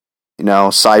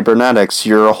 cybernetics.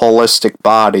 You're a holistic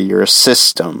body, you're a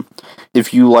system.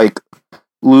 If you,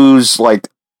 lose,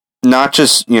 not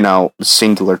just,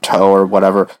 singular toe or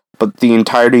whatever, but the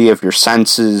entirety of your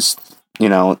senses,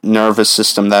 nervous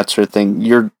system, that sort of thing,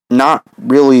 you're not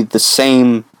really the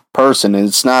same person.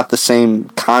 It's not the same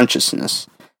consciousness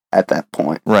at that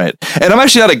point. Right. And I'm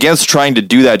actually not against trying to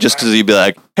do that just because you'd be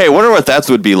like, hey, wonder what that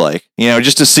would be like,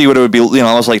 just to see what it would be,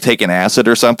 almost like taking acid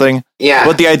or something. Yeah.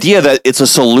 But the idea that it's a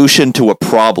solution to a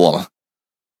problem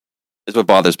is what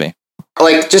bothers me.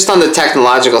 Just on the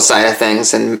technological side of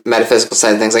things and metaphysical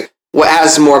side of things, what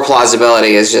has more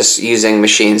plausibility is just using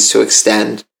machines to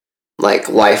extend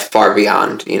life far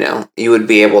beyond, you would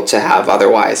be able to have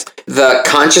otherwise. The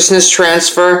consciousness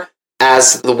transfer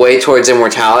as the way towards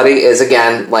immortality is,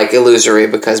 again, illusory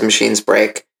because machines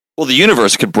break. Well, the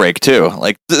universe could break too.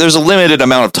 There's a limited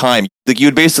amount of time. You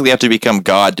would basically have to become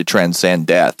God to transcend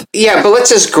death. Yeah, but let's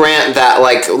just grant that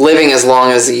living as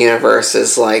long as the universe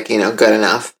is good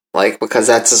enough. Because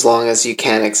that's as long as you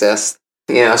can exist.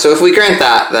 So if we grant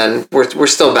that, then we're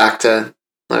still back to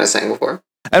what I was saying before.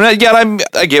 And again,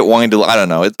 I get wanting to. I don't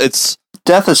know. It's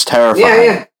Death is terrifying.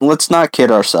 Yeah. Let's not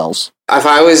kid ourselves. If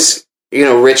I was,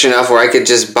 rich enough where I could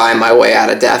just buy my way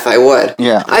out of death, I would.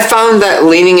 Yeah. I found that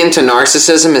leaning into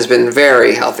narcissism has been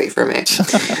very healthy for me.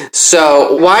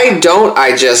 So why don't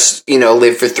I just,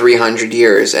 live for 300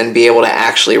 years and be able to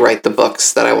actually write the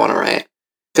books that I want to write?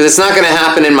 Because it's not going to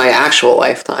happen in my actual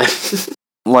lifetime.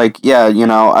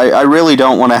 I really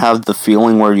don't want to have the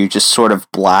feeling where you just sort of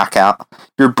black out.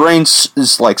 Your brain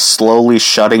is like slowly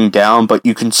shutting down, but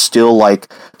you can still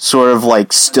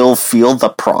still feel the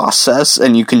process,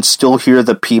 and you can still hear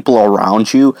the people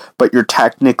around you, but you're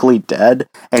technically dead,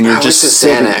 and you're just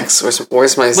sitting. Xanax?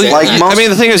 Where's my Xanax?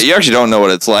 The thing is, you actually don't know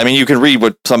what it's like. I mean, you can read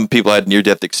what some people had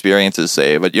near-death experiences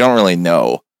say, but you don't really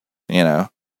know,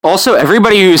 Also,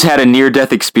 everybody who's had a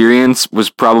near-death experience was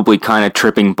probably kind of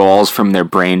tripping balls from their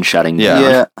brain shutting down.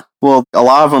 Yeah. Well, a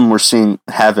lot of them were seeing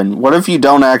heaven. What if you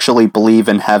don't actually believe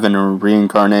in heaven or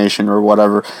reincarnation or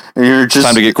whatever? And you're just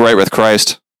time to get right with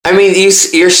Christ. I mean,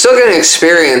 you're still going to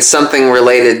experience something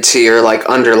related to your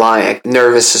underlying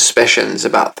nervous suspicions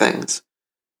about things.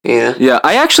 Yeah,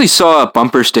 I actually saw a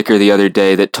bumper sticker the other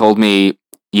day that told me,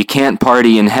 "You can't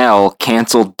party in hell,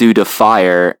 canceled due to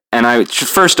fire." And I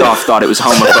first off thought it was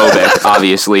homophobic,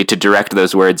 obviously, to direct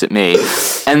those words at me.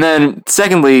 And then,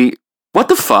 secondly, what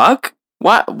the fuck?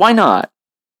 Why not?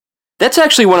 That's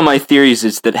actually one of my theories,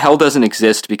 is that hell doesn't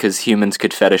exist because humans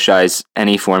could fetishize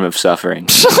any form of suffering.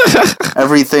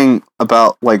 Everything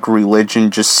about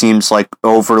religion just seems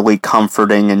overly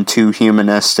comforting and too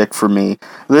humanistic for me.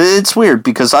 It's weird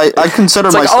because I consider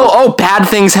it's myself bad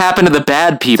things happen to the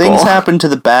bad people. Things happen to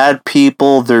the bad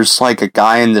people. There's a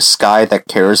guy in the sky that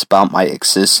cares about my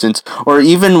existence. Or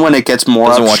even when it gets more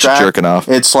doesn't abstract, want you jerking off.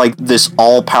 It's this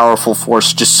all-powerful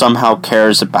force just somehow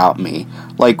cares about me.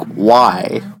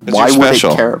 Why? Why would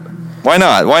special. it care? Why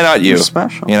not? Why not you? You're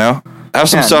special. Have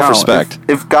some self-respect.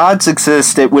 If gods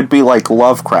exist, it would be like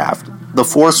Lovecraft. The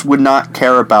Force would not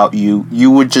care about you. You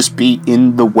would just be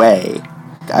in the way.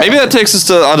 Maybe that takes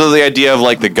us onto the idea of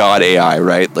the god AI,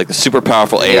 right? The super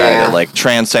powerful AI that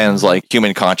transcends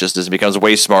human consciousness and becomes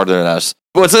way smarter than us.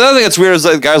 What's another thing that's weird is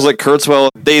guys like Kurzweil,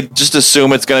 they just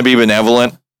assume it's going to be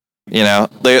benevolent.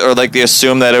 They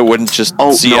assume that it wouldn't just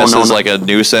see us as a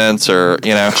nuisance, or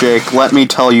Jake, let me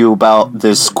tell you about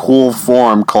this cool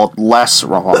form called Less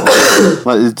Wrong.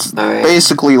 It's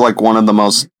basically one of the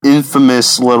most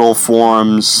infamous little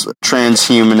forms,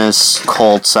 transhumanist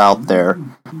cults out there.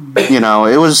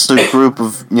 It was a group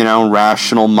of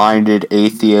rational-minded,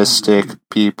 atheistic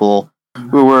people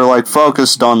who were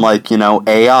focused on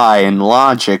AI and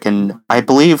logic, and I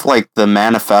believe the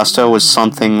manifesto was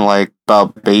something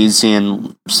about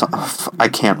Bayesian. I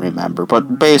can't remember,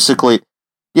 but basically,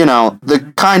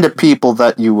 the kind of people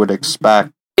that you would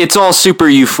expect. It's all super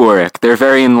euphoric. They're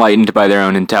very enlightened by their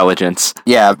own intelligence.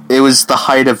 Yeah, it was the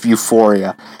height of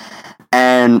euphoria.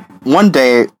 And one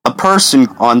day, a person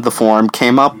on the forum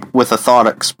came up with a thought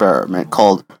experiment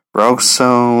called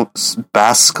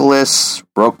Roxobasculus.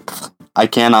 I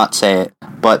cannot say it,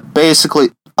 but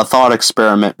basically a thought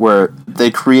experiment where they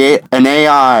create an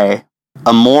AI,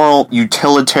 a moral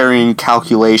utilitarian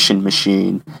calculation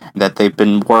machine that they've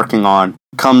been working on,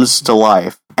 comes to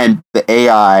life, and the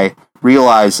AI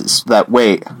realizes that,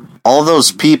 wait, all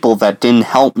those people that didn't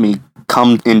help me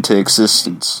come into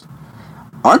existence,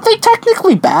 aren't they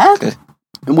technically bad?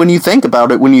 And when you think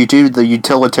about it, when you do the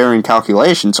utilitarian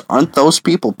calculations, aren't those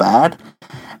people bad?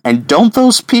 And don't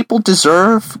those people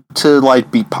deserve to,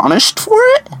 be punished for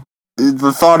it?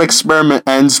 The thought experiment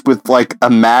ends with, a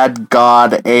mad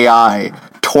god AI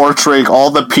torturing all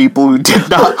the people who did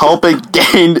not help it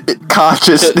gain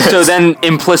consciousness. So then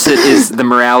implicit is the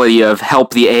morality of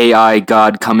help the AI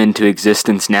god come into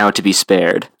existence now to be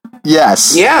spared.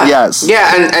 Yes. Yeah. Yes.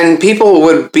 Yeah, and people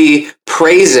would be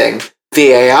praising the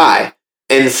AI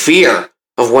in fear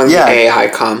of when the AI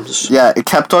comes. Yeah, it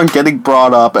kept on getting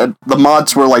brought up, and the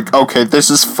mods were like, okay, this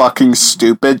is fucking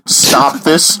stupid. Stop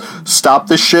this. Stop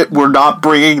this shit. We're not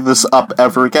bringing this up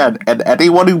ever again. And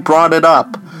anyone who brought it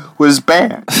up was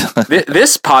banned.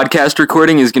 This podcast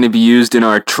recording is going to be used in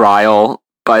our trial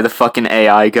by the fucking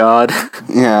AI god.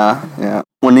 Yeah.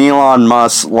 When Elon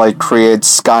Musk,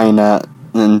 creates Skynet,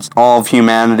 and all of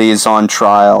humanity is on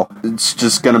trial, it's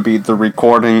just gonna be the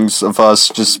recordings of us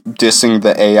just dissing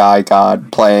the AI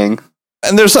god playing.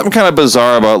 And there's something kind of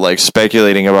bizarre about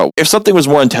speculating about if something was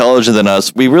more intelligent than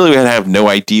us, we really would have no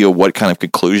idea what kind of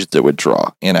conclusions it would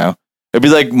draw, It'd be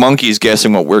like monkeys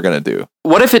guessing what we're gonna do.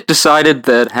 What if it decided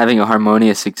that having a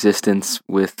harmonious existence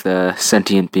with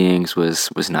sentient beings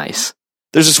was nice?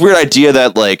 There's this weird idea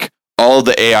that all of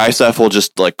the AI stuff will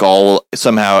just like all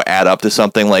somehow add up to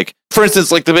something. Like, for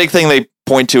instance, like the big thing they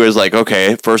point to is like,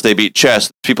 okay, first they beat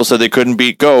chess. People said they couldn't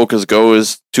beat Go because Go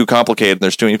is too complicated and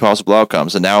there's too many possible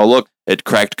outcomes. And now look, it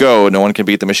cracked Go. No one can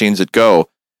beat the machines at Go.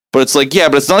 But it's like, yeah,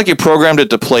 but it's not like you programmed it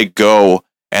to play Go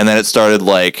and then it started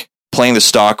like playing the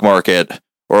stock market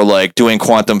or like doing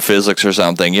quantum physics or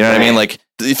something. You know what I mean? Like,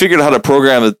 you figured out how to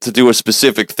program it to do a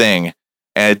specific thing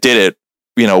and it did it,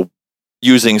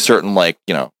 using certain like,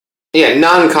 Yeah,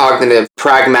 non-cognitive,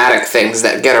 pragmatic things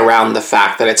that get around the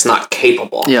fact that it's not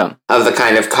capable of the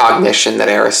kind of cognition that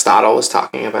Aristotle was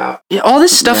talking about. Yeah, all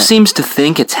this stuff seems to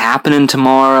think it's happening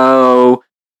tomorrow.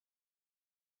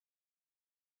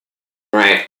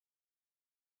 Right.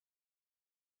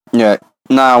 Yeah.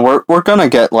 Nah, we're gonna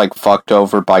get, like, fucked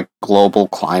over by global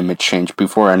climate change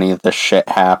before any of this shit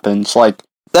happens. Like,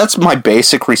 that's my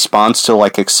basic response to,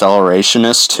 like,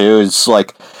 accelerationists, too. It's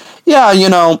like, yeah,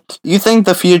 you think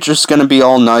the future's gonna be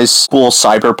all nice, cool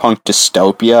cyberpunk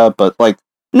dystopia, but, like,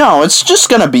 no, it's just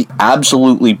gonna be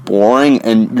absolutely boring,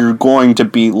 and you're going to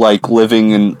be, like,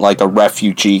 living in, like, a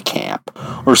refugee camp,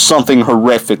 or something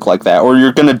horrific like that, or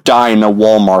you're gonna die in a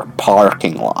Walmart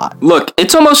parking lot. Look,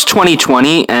 it's almost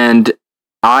 2020, and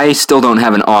I still don't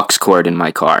have an aux cord in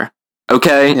my car.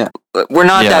 Okay? Yeah. We're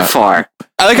not that far.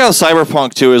 I like how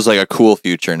Cyberpunk 2 is like a cool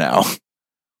future now.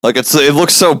 Like, it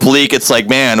looks so bleak. It's like,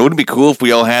 man, wouldn't it be cool if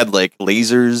we all had like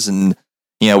lasers and,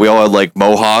 we all had like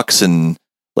mohawks and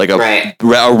like a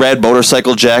red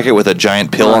motorcycle jacket with a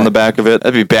giant pill on the back of it?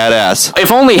 That'd be badass.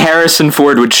 If only Harrison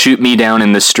Ford would shoot me down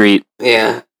in the street.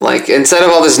 Yeah, like, instead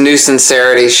of all this new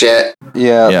sincerity shit.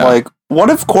 Yeah, like, what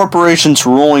if corporations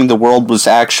ruling the world was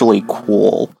actually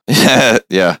cool?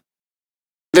 Yeah.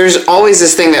 There's always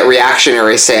this thing that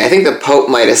reactionaries say. I think the Pope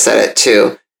might have said it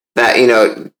too. That,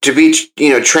 to be,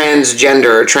 transgender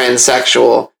or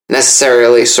transsexual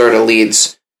necessarily sort of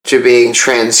leads to being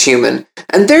transhuman.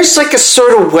 And there's like a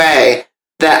sort of way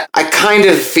that I kind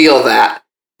of feel that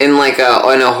in like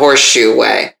in a horseshoe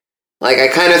way. Like, I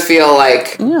kind of feel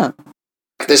like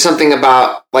there's something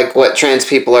about like what trans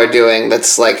people are doing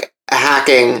that's like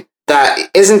hacking that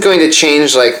isn't going to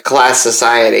change like class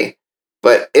society,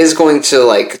 but is going to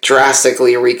like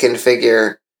drastically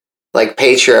reconfigure like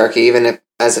patriarchy, even if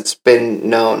as it's been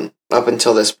known up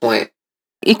until this point.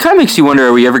 It kind of makes you wonder,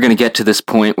 are we ever going to get to this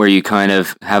point where you kind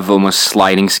of have almost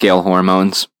sliding scale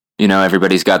hormones?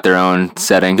 Everybody's got their own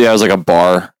setting. Yeah, it was like a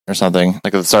bar or something,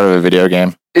 like at the start of a video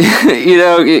game.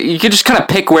 You could just kind of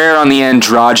pick where on the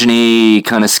androgyny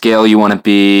kind of scale you want to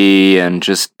be and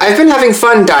just... I've been having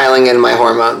fun dialing in my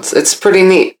hormones. It's pretty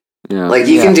neat. Yeah. Like,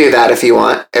 you can do that if you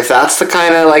want. If that's the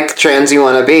kind of, like, trans you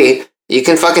want to be, you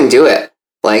can fucking do it.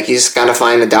 Like, you just gotta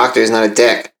find a doctor who's not a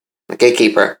dick, a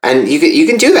gatekeeper, and you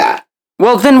can do that.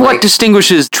 Well, then what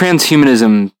distinguishes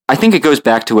transhumanism? I think it goes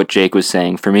back to what Jake was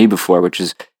saying for me before, which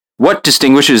is what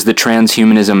distinguishes the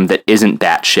transhumanism that isn't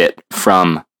batshit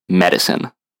from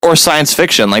medicine? Or science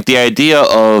fiction. Like, the idea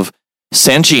of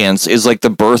sentience is like the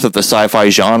birth of the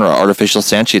sci-fi genre, artificial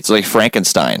sentience, like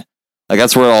Frankenstein. Like,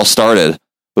 that's where it all started,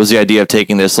 was the idea of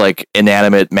taking this, like,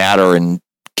 inanimate matter and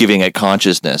giving it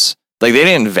consciousness. Like, they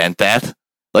didn't invent that.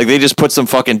 Like, they just put some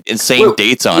fucking insane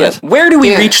dates on it. Where do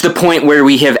we reach the point where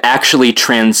we have actually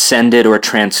transcended or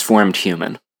transformed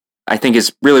human? I think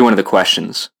is really one of the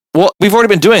questions. Well, we've already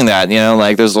been doing that,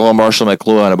 like, there's a little Marshall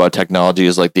McLuhan about technology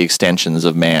as, like, the extensions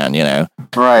of man,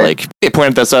 Right. Like, they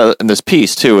pointed this out in this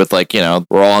piece, too, with, like,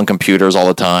 we're all on computers all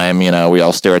the time, we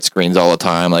all stare at screens all the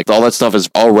time. Like, all that stuff is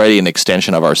already an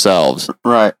extension of ourselves.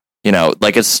 Right.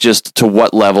 Like, it's just to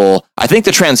what level. I think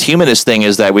the transhumanist thing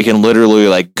is that we can literally,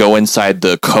 like, go inside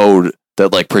the code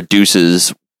that, like,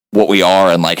 produces what we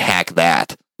are and, like, hack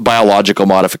that. Biological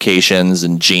modifications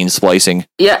and gene splicing.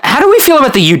 Yeah, how do we feel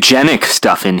about the eugenic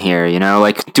stuff in here,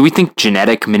 Like, do we think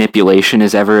genetic manipulation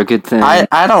is ever a good thing?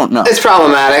 I don't know. It's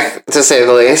problematic, to say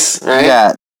the least,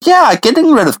 right? Yeah,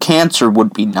 getting rid of cancer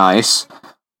would be nice.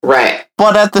 Right.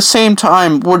 But at the same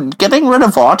time, would getting rid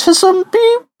of autism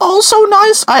be also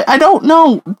nice? I don't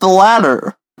know the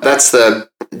latter. That's the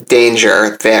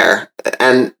danger there.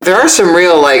 And there are some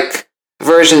real, like,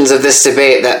 versions of this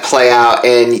debate that play out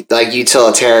in, like,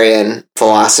 utilitarian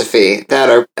philosophy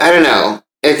that are, I don't know,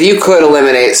 if you could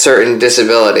eliminate certain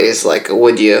disabilities, like,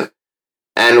 would you?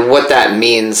 And what that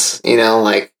means,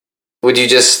 like, would you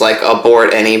just, like,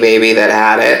 abort any baby that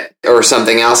had it or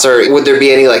something else? Or would there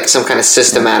be any, like, some kind of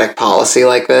systematic policy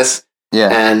like this? Yeah.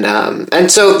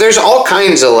 And so there's all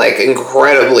kinds of, like,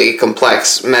 incredibly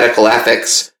complex medical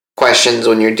ethics questions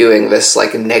when you're doing this,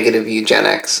 like, negative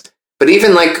eugenics. But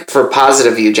even, like, for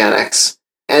positive eugenics,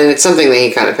 and it's something that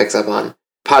he kind of picks up on,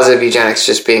 positive eugenics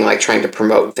just being like trying to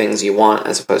promote things you want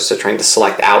as opposed to trying to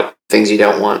select out things you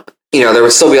don't want. There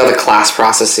would still be other class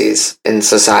processes in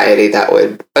society that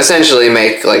would essentially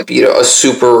make like, a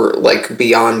super like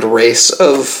beyond race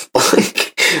of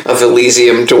like of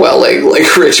Elysium dwelling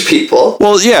like rich people.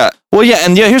 Well, yeah.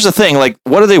 And here's the thing. Like,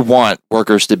 what do they want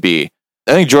workers to be?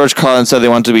 I think George Carlin said they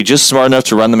want to be just smart enough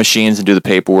to run the machines and do the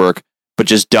paperwork, but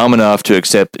just dumb enough to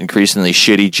accept increasingly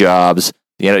shitty jobs,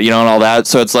 and all that.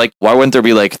 So it's like, why wouldn't there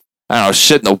be like, I don't know,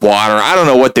 shit in the water? I don't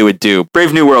know what they would do.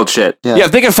 Brave New World shit. Yeah,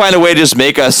 if they could find a way to just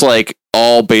make us like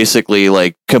all basically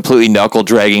like completely knuckle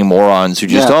dragging morons who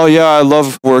just, I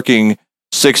love working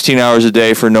 16 hours a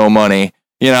day for no money.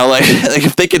 Like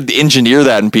if they could engineer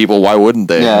that in people, why wouldn't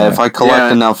they? Yeah, if I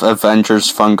collect enough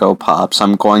Avengers Funko Pops,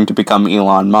 I'm going to become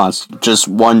Elon Musk. Just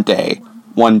one day.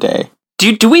 One day.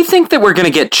 Do we think that we're going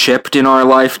to get chipped in our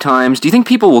lifetimes? Do you think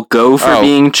people will go for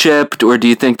being chipped, or do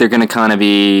you think they're going to kind of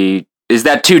be... Is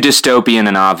that too dystopian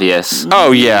and obvious?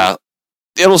 Oh, yeah.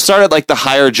 It'll start at like the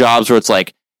higher jobs where it's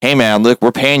like, hey man, look,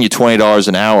 we're paying you $20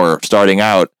 an hour starting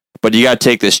out, but you got to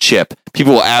take this chip.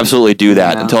 People will absolutely do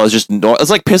that until it's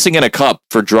like pissing in a cup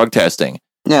for drug testing.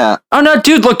 Yeah. Oh no,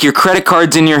 dude, look, your credit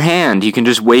card's in your hand. You can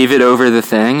just wave it over the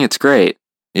thing. It's great.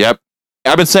 Yep.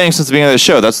 I've been saying since the beginning of the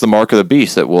show, that's the mark of the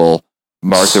beast that will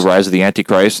mark the rise of the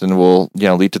Antichrist and will,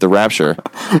 lead to the rapture.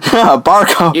 Yeah,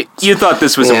 barcode. You thought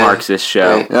this was a Marxist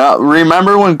show. Right. Yeah,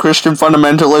 remember when Christian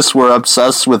fundamentalists were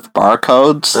obsessed with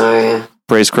barcodes? Oh, yeah.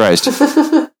 Praise Christ.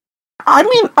 I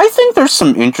mean, I think there's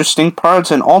some interesting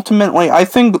parts, and ultimately, I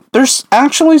think there's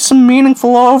actually some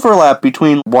meaningful overlap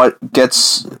between what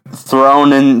gets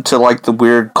thrown into, like, the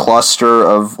weird cluster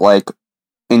of, like,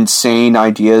 insane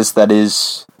ideas that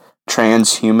is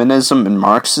transhumanism and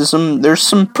Marxism. There's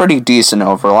some pretty decent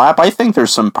overlap. I think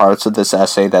there's some parts of this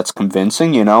essay that's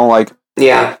convincing, like...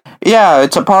 Yeah. Yeah,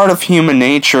 it's a part of human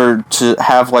nature to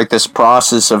have, like, this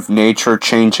process of nature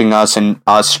changing us and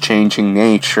us changing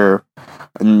nature.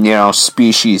 And,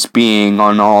 species being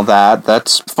on all that,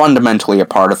 that's fundamentally a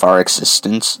part of our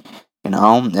existence,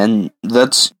 and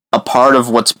that's a part of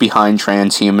what's behind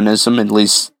transhumanism, at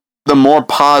least the more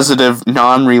positive,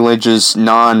 non-religious,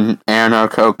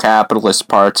 non-anarcho-capitalist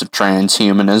parts of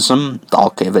transhumanism, I'll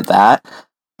give it that.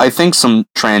 I think some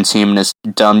transhumanist,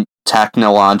 dumb,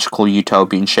 technological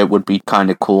utopian shit would be kind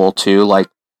of cool, too, like,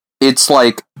 it's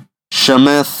like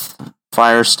Shemith,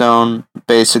 Firestone,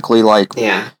 basically, like...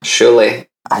 Yeah, surely.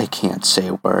 I can't say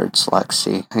words,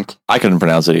 Lexi. I couldn't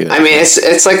pronounce it either. I mean,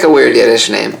 it's like a weird Yiddish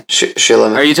name.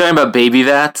 Shulam. Are you talking about baby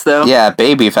vats, though? Yeah,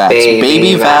 baby vats.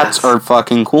 Baby vats vats are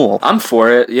fucking cool. I'm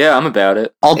for it. Yeah, I'm about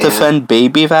it. I'll defend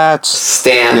baby vats.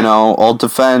 Stan. I'll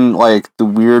defend, like, the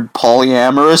weird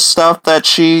polyamorous stuff that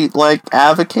she, like,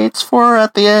 advocates for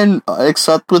at the end,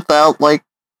 except without, like,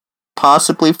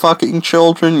 possibly fucking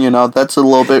children, that's a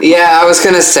little bit... Yeah, I was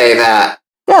gonna say that.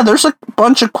 Yeah, there's a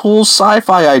bunch of cool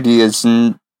sci-fi ideas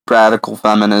in radical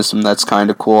feminism that's kind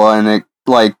of cool, and it,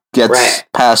 like, gets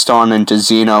passed on into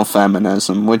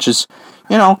xenofeminism, which is,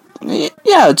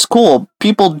 yeah, it's cool.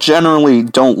 People generally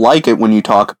don't like it when you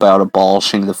talk about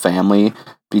abolishing the family,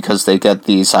 because they get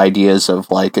these ideas of,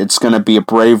 like, it's gonna be a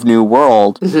brave new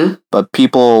world, but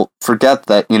people forget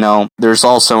that, there's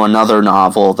also another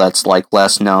novel that's, like,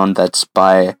 less known, that's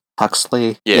by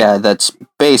Huxley. Yeah, that's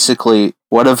basically...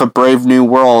 What if a brave new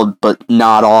world, but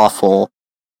not awful?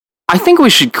 I think we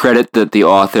should credit that the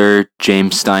author,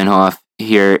 James Steinhoff,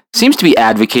 here seems to be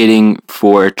advocating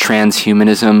for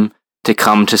transhumanism to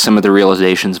come to some of the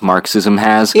realizations Marxism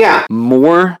has. Yeah.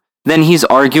 More than he's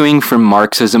arguing for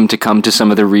Marxism to come to some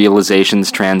of the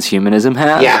realizations transhumanism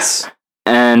has. Yes.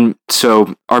 And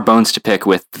so, our bones to pick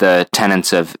with the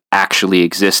tenets of actually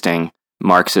existing,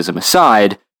 Marxism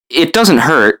aside, it doesn't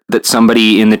hurt that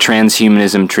somebody in the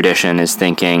transhumanism tradition is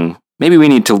thinking, maybe we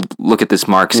need to look at this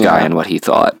Marx guy and what he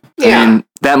thought. Yeah. I mean,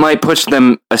 that might push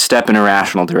them a step in a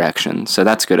rational direction, so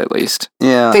that's good at least.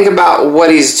 Yeah. Think about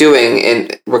what he's doing in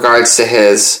regards to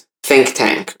his think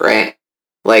tank, right?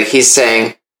 Like, he's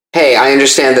saying, hey, I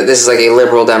understand that this is like a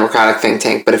liberal democratic think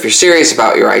tank, but if you're serious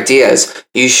about your ideas,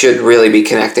 you should really be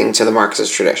connecting to the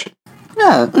Marxist tradition.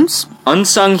 Yeah, it's...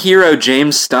 Unsung hero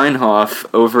James Steinhoff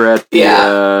over at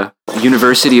the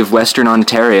University of Western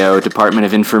Ontario Department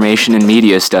of Information and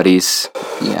Media Studies.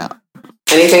 Yeah.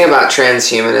 Anything about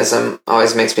transhumanism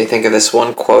always makes me think of this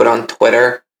one quote on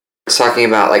Twitter. It's talking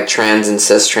about, like, trans and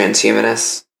cis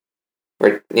transhumanists.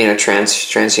 Where,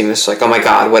 transhumanists are like, oh my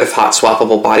god, what if hot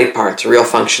swappable body parts, real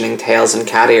functioning tails and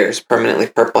cat ears, permanently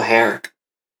purple hair?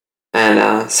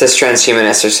 And cis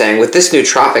transhumanists are saying, with this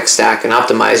nootropic stack and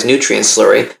optimized nutrient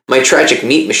slurry, my tragic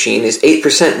meat machine is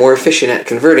 8% more efficient at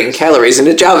converting calories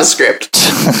into JavaScript.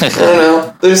 I don't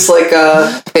know. There's like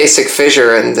a basic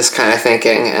fissure in this kind of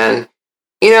thinking. And,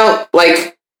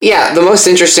 the most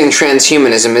interesting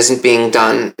transhumanism isn't being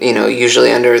done,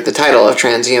 usually under the title of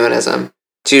transhumanism.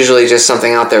 It's usually just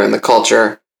something out there in the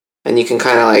culture. And you can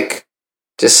kind of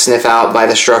just sniff out by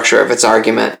the structure of its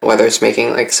argument whether it's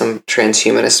making some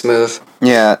transhumanist move.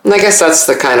 Yeah. And I guess that's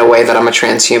the kind of way that I'm a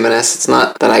transhumanist. It's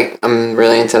not that I'm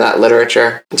really into that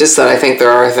literature. Just that I think there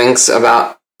are things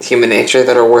about human nature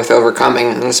that are worth overcoming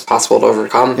and it's possible to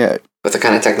overcome with the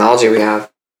kind of technology we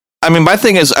have. I mean, my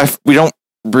thing is we don't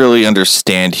really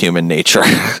understand human nature,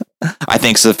 I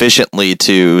think, sufficiently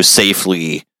to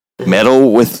safely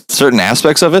meddle with certain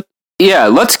aspects of it. Yeah,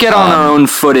 let's get on our own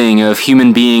footing of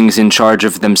human beings in charge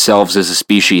of themselves as a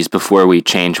species before we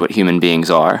change what human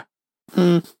beings are.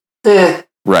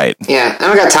 Right. Yeah, I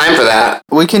don't got time for that.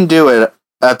 We can do it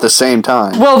at the same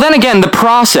time. Well, then again, the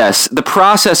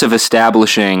process of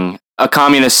establishing a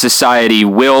communist society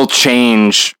will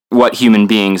change what human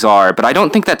beings are, but I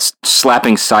don't think that's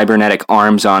slapping cybernetic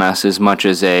arms on us as much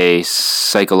as a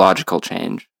psychological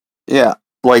change. Yeah.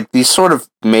 These sort of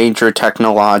major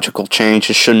technological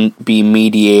changes shouldn't be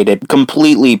mediated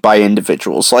completely by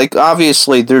individuals.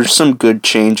 Obviously, there's some good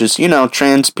changes,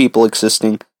 trans people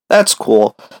existing, that's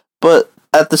cool. But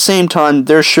at the same time,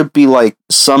 there should be,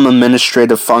 some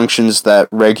administrative functions that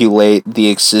regulate the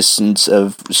existence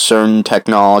of certain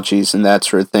technologies and that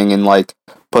sort of thing, and,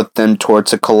 put them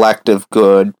towards a collective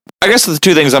good. I guess the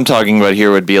two things I'm talking about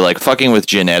here would be, fucking with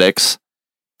genetics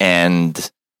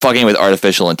and fucking with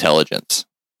artificial intelligence.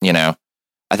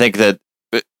 I think that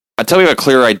until we have a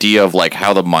clear idea of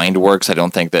how the mind works, I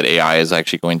don't think that AI is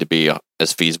actually going to be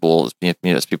as feasible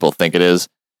as people think it is.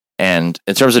 And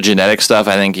in terms of genetic stuff,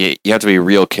 I think you have to be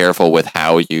real careful with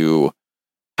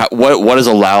what is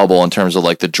allowable in terms of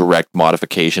the direct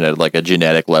modification at a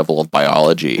genetic level of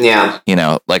biology. Yeah.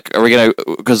 Are we gonna?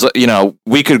 Because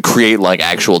we could create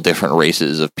actual different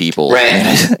races of people.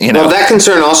 Right. Well, that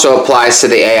concern also applies to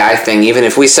the AI thing. Even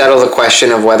if we settle the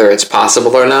question of whether it's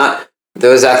possible or not,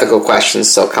 those ethical questions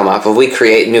still come up. If we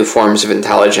create new forms of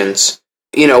intelligence,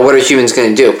 what are humans going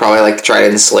to do? Probably try to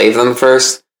enslave them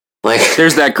first.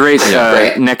 There's that great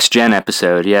Next Gen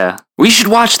episode, yeah. We should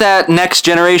watch that Next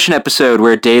Generation episode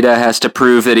where Data has to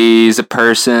prove that he's a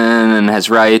person and has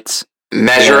rights.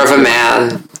 Measure of a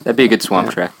Man. That'd be a good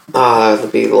Swamp Track. Oh, that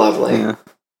would be lovely.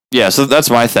 Yeah, so that's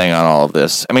my thing on all of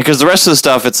this. I mean, because the rest of the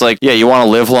stuff, it's you want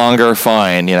to live longer,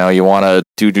 fine. You want to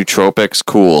do nootropics,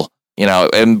 cool.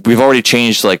 And we've already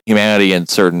changed humanity in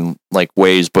certain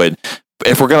ways, but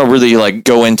if we're going to really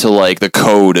go into the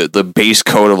code, the base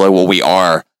code of what we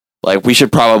are, we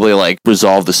should probably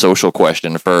resolve the social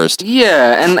question first.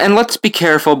 Yeah, and let's be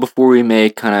careful before we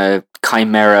make kind of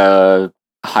chimera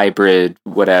hybrid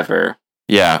whatever.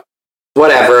 Yeah.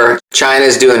 Whatever.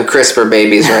 China's doing CRISPR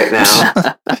babies right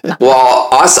now. While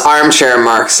us armchair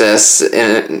Marxists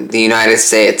in the United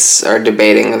States are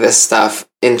debating this stuff,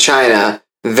 in China,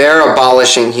 they're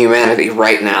abolishing humanity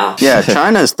right now. Yeah,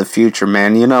 China's the future,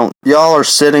 man. Y'all are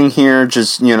sitting here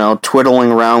just,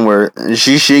 twiddling around where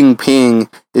Xi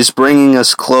Jinping is bringing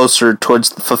us closer towards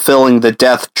fulfilling the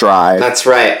death drive. That's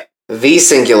right. The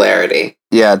singularity.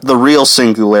 Yeah, the real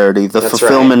singularity, the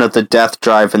fulfillment of the death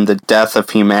drive and the death of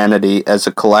humanity as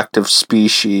a collective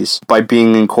species by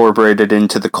being incorporated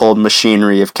into the cold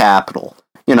machinery of capital.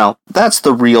 That's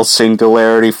the real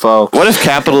singularity, folks. What if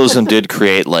capitalism did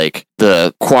create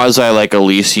the quasi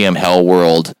Elysium hell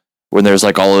world when there's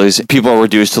all of these people are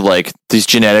reduced to these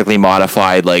genetically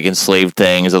modified enslaved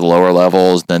things at the lower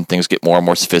levels, then things get more and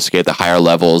more sophisticated at the higher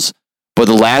levels, but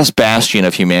the last bastion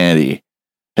of humanity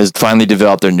has finally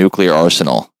developed their nuclear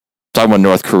arsenal. I'm talking about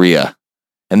North Korea,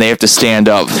 and they have to stand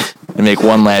up and make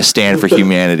one last stand for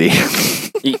humanity.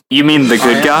 You mean the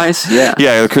good guys? Yeah,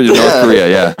 North Korea.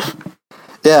 Yeah.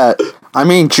 Yeah, I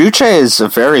mean, Juche is a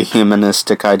very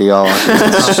humanistic ideology.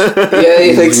 Yeah,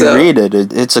 you think so? Read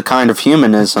it. It's a kind of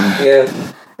humanism.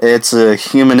 Yeah. It's a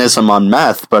humanism on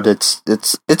meth, but it's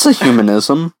a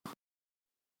humanism.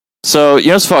 So,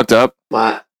 what's fucked up?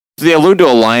 What? They allude to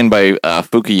a line by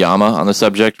Fukuyama on the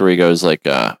subject where he goes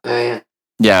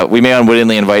Yeah, we may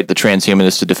unwittingly invite the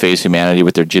transhumanists to deface humanity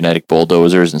with their genetic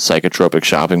bulldozers and psychotropic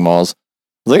shopping malls.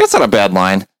 I was that's not a bad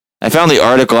line. I found the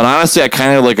article, and honestly, I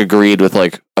kind of agreed with a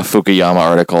Fukuyama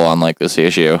article on this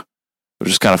issue,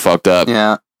 which is kind of fucked up.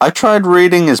 Yeah, I tried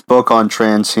reading his book on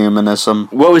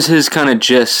transhumanism. What was his kind of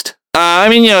gist? I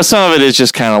mean, some of it is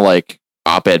just kind of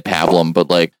op-ed pablum, but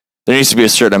there needs to be a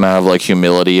certain amount of like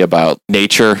humility about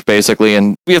nature, basically,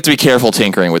 and we have to be careful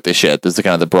tinkering with this shit. This is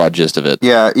kind of the broad gist of it.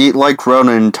 Yeah, he like wrote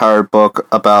an entire book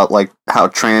about like how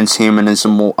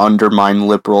transhumanism will undermine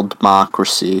liberal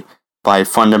democracy by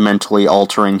fundamentally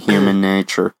altering human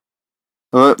nature.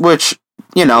 Which,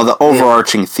 you know, the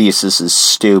overarching thesis is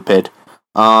stupid.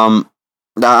 I'm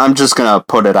just gonna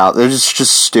put it out. It's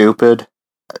just stupid.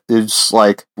 It's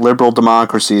like liberal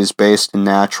democracy is based in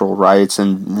natural rights,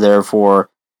 and therefore,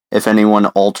 if anyone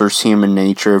alters human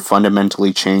nature, it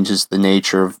fundamentally changes the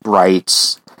nature of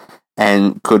rights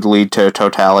and could lead to a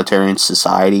totalitarian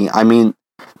society. I mean,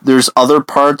 there's other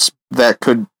parts that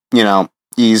could, you know,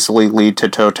 easily lead to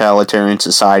totalitarian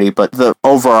society, but the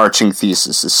overarching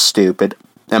thesis is stupid,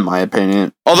 in my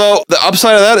opinion. Although, the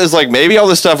upside of that is, like, maybe all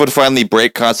this stuff would finally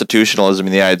break constitutionalism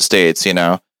in the United States, you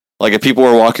know? Like, if people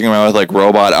were walking around with, like,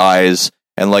 robot eyes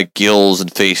and, like, gills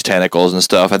and face tentacles and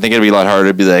stuff, I think it'd be a lot harder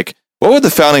to be like, what would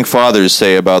the founding fathers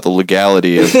say about the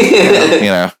legality of, you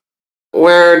know?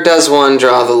 Where does one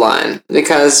draw the line?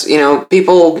 Because, you know,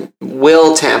 people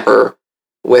will tamper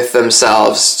with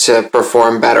themselves to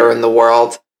perform better in the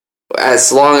world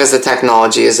as long as the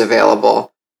technology is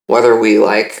available, whether we,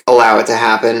 like, allow it to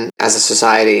happen as a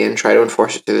society and try to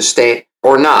enforce it through the state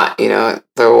or not. You know,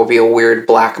 there will be a weird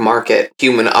black market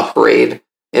human upgrade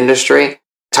industry.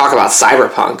 Talk about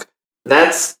cyberpunk.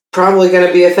 That's probably going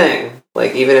to be a thing.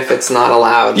 Like, even if it's not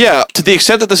allowed. Yeah, to the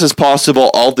extent that this is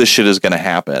possible, all this shit is going to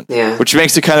happen. Yeah. Which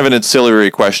makes it kind of an ancillary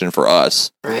question for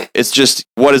us. Right. It's just,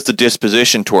 what is the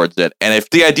disposition towards it? And if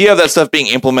the idea of that stuff being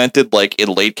implemented, like, in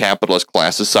late capitalist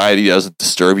class society doesn't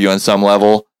disturb you on some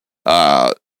level,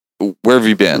 where have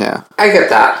you been? Yeah. I get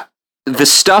that. The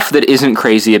stuff that isn't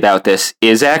crazy about this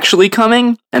is actually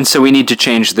coming, and so we need to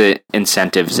change the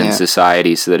incentives in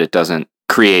society so that it doesn't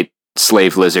create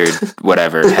slave lizard,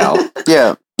 whatever, hell.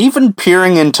 Yeah. Even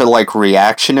peering into, like,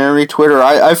 reactionary Twitter,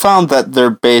 I found that they're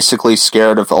basically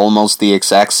scared of almost the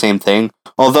exact same thing.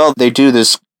 Although they do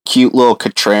this cute little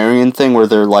contrarian thing where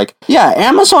they're like, yeah,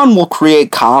 Amazon will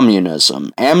create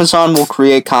communism. Amazon will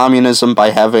create communism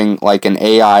by having, like, an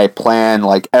AI plan,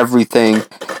 like, everything,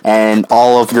 and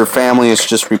all of your family is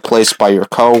just replaced by your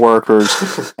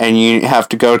coworkers, and you have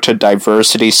to go to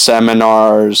diversity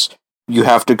seminars, you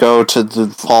have to go to the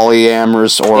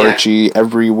polyamorous orgy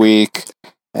every week,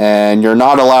 and you're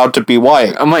not allowed to be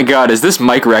white. Oh my god, is this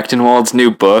Mike Rechtenwald's new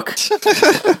book?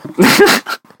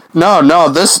 No,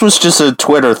 this was just a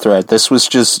Twitter thread. This was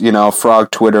just, you know, a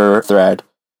frog Twitter thread.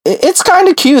 It's kind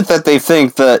of cute that they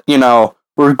think that, you know,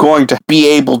 we're going to be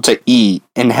able to eat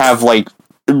and have, like,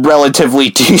 relatively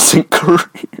decent career.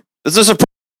 Is this a...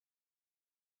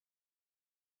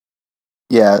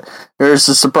 Yeah, there's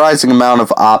a surprising amount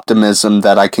of optimism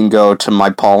that I can go to my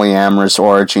polyamorous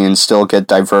orgy and still get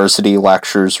diversity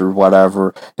lectures or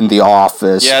whatever in the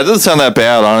office. Yeah, it doesn't sound that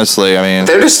bad, honestly. I mean,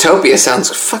 Their dystopia sounds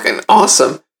fucking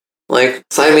awesome. Like,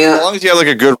 sign me as up. long as you have, like,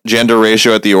 a good gender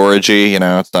ratio at the orgy, you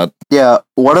know, it's not... Yeah,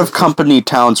 what if company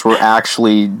towns were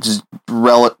actually just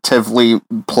relatively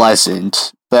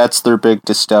pleasant? That's their big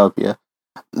dystopia.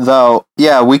 Though,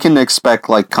 yeah, we can expect,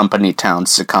 like, company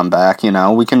towns to come back, you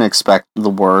know? We can expect the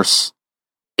worst.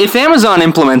 If Amazon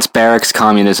implements barracks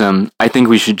communism, I think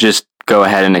we should just go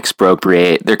ahead and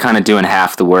expropriate. They're kind of doing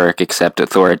half the work, except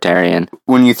authoritarian.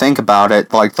 When you think about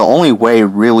it, like, the only way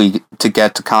really to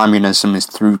get to communism is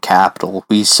through capital.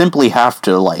 We simply have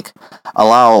to, like,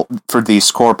 allow for these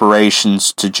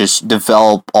corporations to just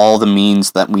develop all the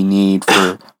means that we need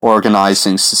for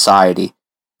organizing society.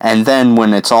 And then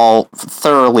when it's all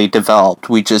thoroughly developed,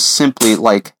 we just simply,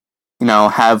 like, you know,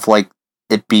 have, like,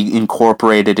 it be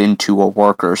incorporated into a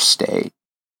worker state.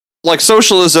 Like,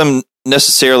 socialism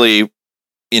necessarily,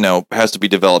 you know, has to be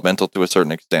developmental to a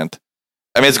certain extent.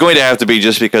 I mean, it's going to have to be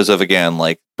just because of, again,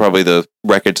 like, probably the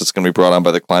wreckage that's going to be brought on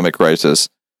by the climate crisis.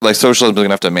 Like, socialism is going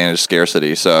to have to manage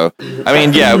scarcity. So, I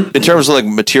mean, yeah, in terms of, like,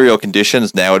 material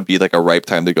conditions, now would be, like, a ripe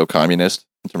time to go communist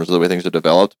in terms of the way things are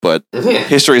developed. But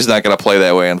history is not going to play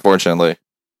that way, unfortunately.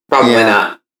 Probably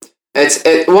not.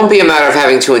 It won't be a matter of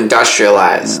having to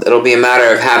industrialize. It'll be a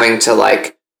matter of having to,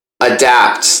 like,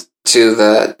 adapt to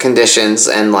the conditions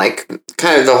and, like,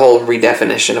 kind of the whole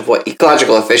redefinition of what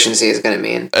ecological efficiency is going to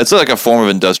mean. It's like a form of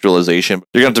industrialization.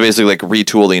 You're going to have to basically, like,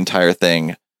 retool the entire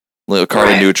thing.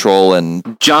 Carbon neutral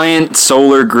and... Giant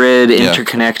solar grid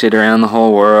interconnected around the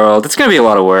whole world. It's going to be a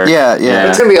lot of work. Yeah.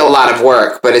 It's going to be a lot of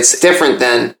work, but it's different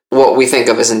than what we think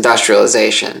of as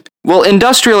industrialization. Well,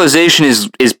 industrialization is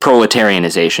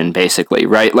proletarianization, basically,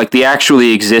 right? Like, the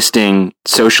actually existing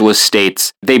socialist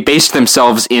states, they based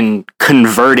themselves in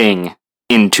converting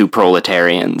into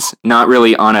proletarians, not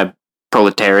really on a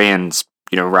proletarians,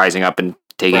 you know, rising up and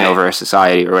taking Right. over a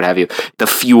society or what have you. The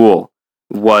fuel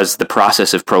was the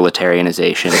process of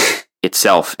proletarianization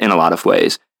itself in a lot of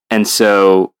ways. And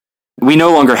so we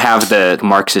no longer have the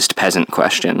Marxist peasant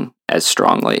question as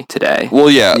strongly today. Well,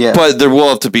 yeah, Yeah. but there will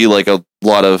have to be like a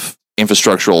lot of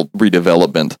infrastructural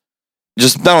redevelopment.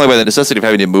 Just not only by the necessity of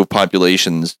having to move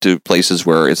populations to places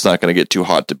where it's not going to get too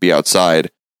hot to be outside,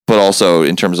 but also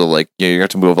in terms of like, you have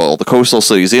to move all the coastal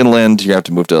cities inland, you have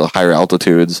to move to higher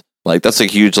altitudes. Like, that's a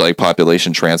huge like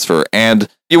population transfer, and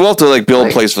you will have to like build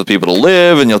Right. places for people to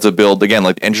live, and you have to build again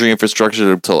like entry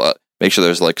infrastructure to make sure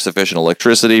there's like sufficient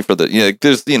electricity for the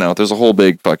there's a whole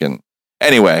big fucking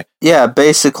anyway. Yeah,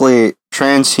 basically,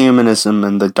 transhumanism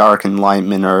and the Dark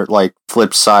Enlightenment are like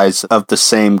flip sides of the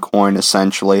same coin,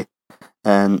 essentially.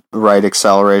 And right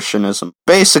accelerationism.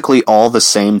 Basically all the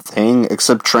same thing,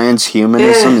 except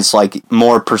transhumanism is like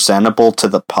more presentable to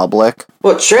the public.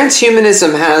 Well,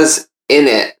 transhumanism has in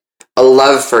it a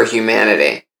love for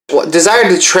humanity, desire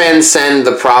to transcend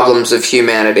the problems of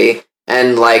humanity,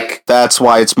 and like That's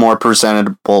why it's more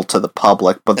presentable to the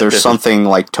public, but there's something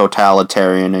like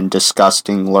totalitarian and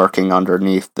disgusting lurking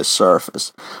underneath the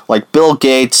surface. Like Bill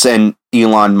Gates and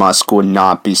Elon Musk would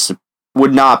not be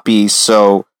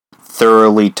so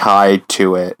thoroughly tied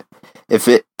to it if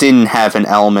it didn't have an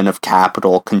element of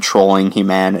capital controlling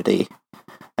humanity,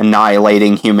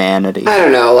 annihilating humanity. I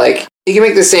don't know, like you can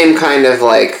make the same kind of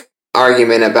like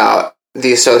argument about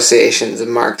the associations of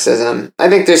Marxism. I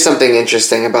think there's something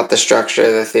interesting about the structure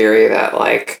of the theory that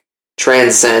like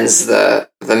transcends the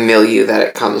milieu that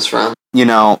it comes from. You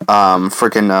know,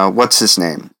 what's his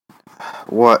name?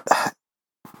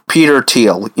 Peter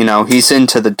Thiel, you know, he's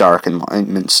into the Dark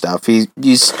Enlightenment stuff. He's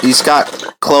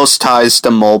got close ties to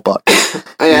Mulbug.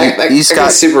 He's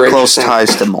got super close interesting.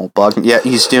 ties to Mulbug. Yeah,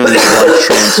 he's doing like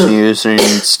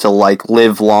transfusions to like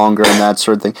live longer and that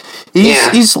sort of thing.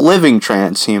 He's living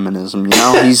transhumanism, you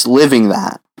know? He's living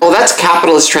that. Well, that's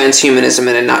capitalist transhumanism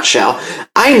in a nutshell.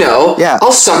 I know. Yeah.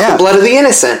 I'll suck Yeah. the blood of the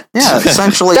innocent. Yeah,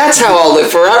 essentially. That's how I'll live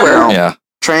forever. You know, Yeah.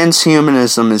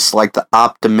 Transhumanism is like the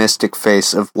optimistic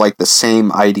face of like the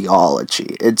same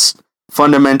ideology. It's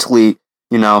fundamentally,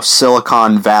 you know,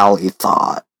 Silicon Valley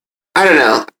thought. I don't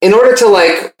know. In order to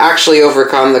like actually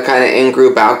overcome the kind of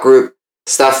in-group, out-group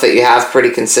stuff that you have pretty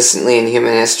consistently in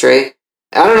human history,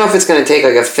 I don't know if it's going to take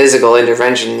like a physical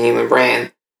intervention in the human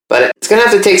brain, but it's going to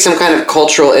have to take some kind of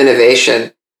cultural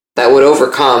innovation that would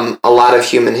overcome a lot of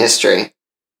human history.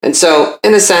 And so,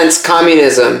 in a sense,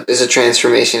 communism is a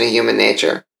transformation of human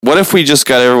nature. What if we just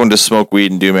got everyone to smoke weed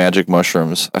and do magic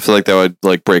mushrooms? I feel like that would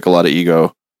like break a lot of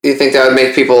ego. Do you think that would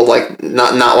make people like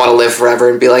not want to live forever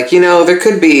and be like, you know, there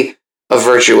could be a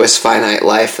virtuous finite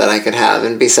life that I could have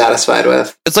and be satisfied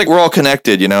with? It's like we're all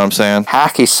connected, you know what I'm saying?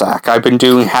 Hacky sack. I've been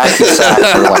doing hacky sack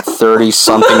for like 30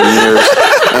 something years.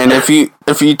 And if you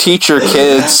teach your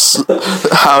kids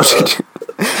how to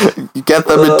get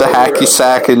them into hacky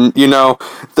sack, and you know,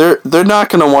 they're not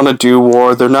gonna want to do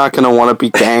war, they're not gonna want to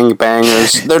be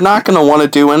gangbangers, they're not gonna want to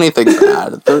do anything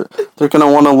bad. They're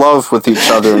gonna want to love with each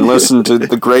other and listen to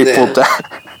the Grateful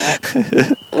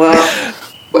Dead. Well,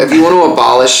 if you want to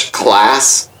abolish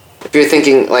class, if you're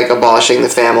thinking like abolishing the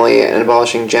family and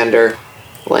abolishing gender,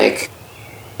 like,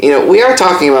 you know, we are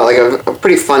talking about like a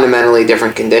pretty fundamentally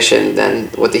different condition than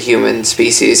what the human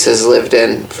species has lived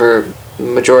in for the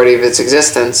majority of its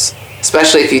existence,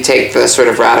 especially if you take the sort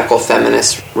of radical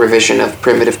feminist revision of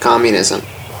primitive communism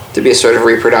to be a sort of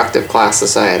reproductive class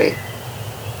society.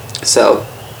 So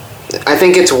I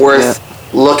think it's worth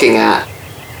looking at,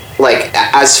 like,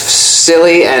 as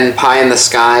silly and pie in the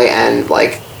sky and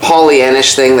like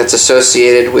Pollyannish thing that's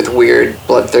associated with weird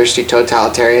bloodthirsty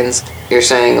totalitarians you're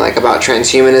saying like about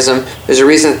transhumanism. There's a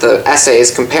reason that the essay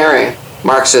is comparing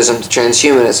Marxism to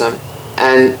transhumanism,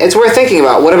 and it's worth thinking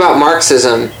about. What about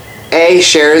Marxism? A,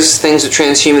 shares things of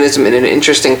transhumanism in an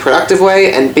interesting, productive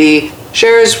way, and B,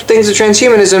 shares things of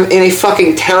transhumanism in a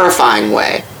fucking terrifying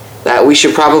way that we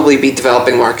should probably be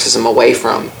developing Marxism away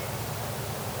from.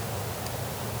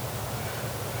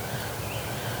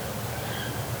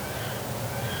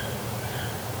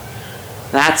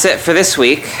 That's it for this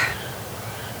week.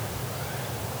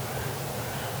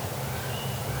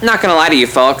 Not gonna lie to you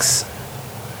folks,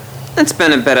 it's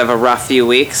been a bit of a rough few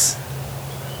weeks.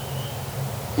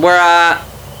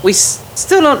 We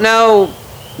still don't know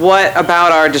what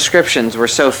about our descriptions were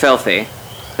so filthy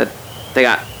that they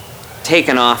got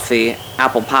taken off the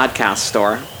Apple Podcast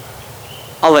Store.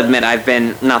 I'll admit I've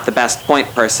been not the best point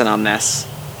person on this.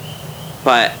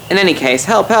 But in any case,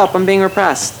 help, I'm being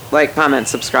repressed. Like, comment,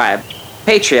 subscribe.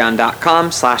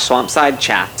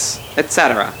 Patreon.com/SwampsideChats,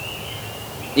 etc.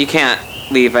 You can't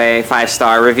leave a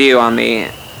 5-star review on the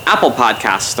Apple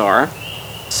Podcast Store,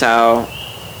 so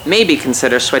maybe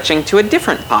consider switching to a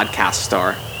different podcast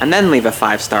store and then leave a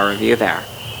 5-star review there.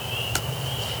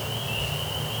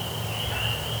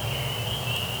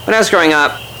 When I was growing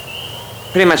up,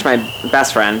 pretty much my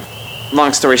best friend,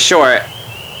 long story short,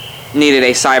 needed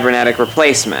a cybernetic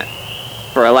replacement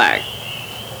for a leg.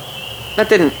 That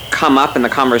didn't come up in the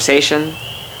conversation,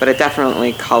 but it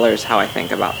definitely colors how I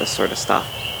think about this sort of stuff.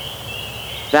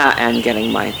 That and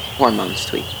getting my hormones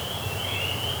tweaked.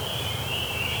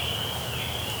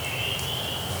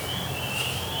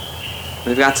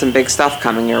 We've got some big stuff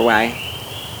coming your way.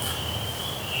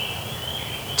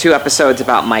 2 episodes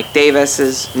about Mike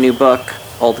Davis's new book,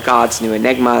 Old Gods, New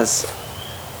Enigmas,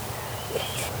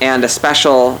 and a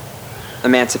special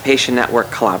Emancipation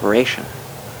Network collaboration.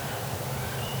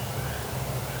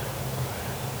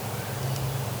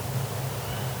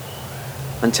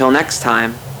 Until next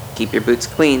time, keep your boots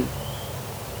clean.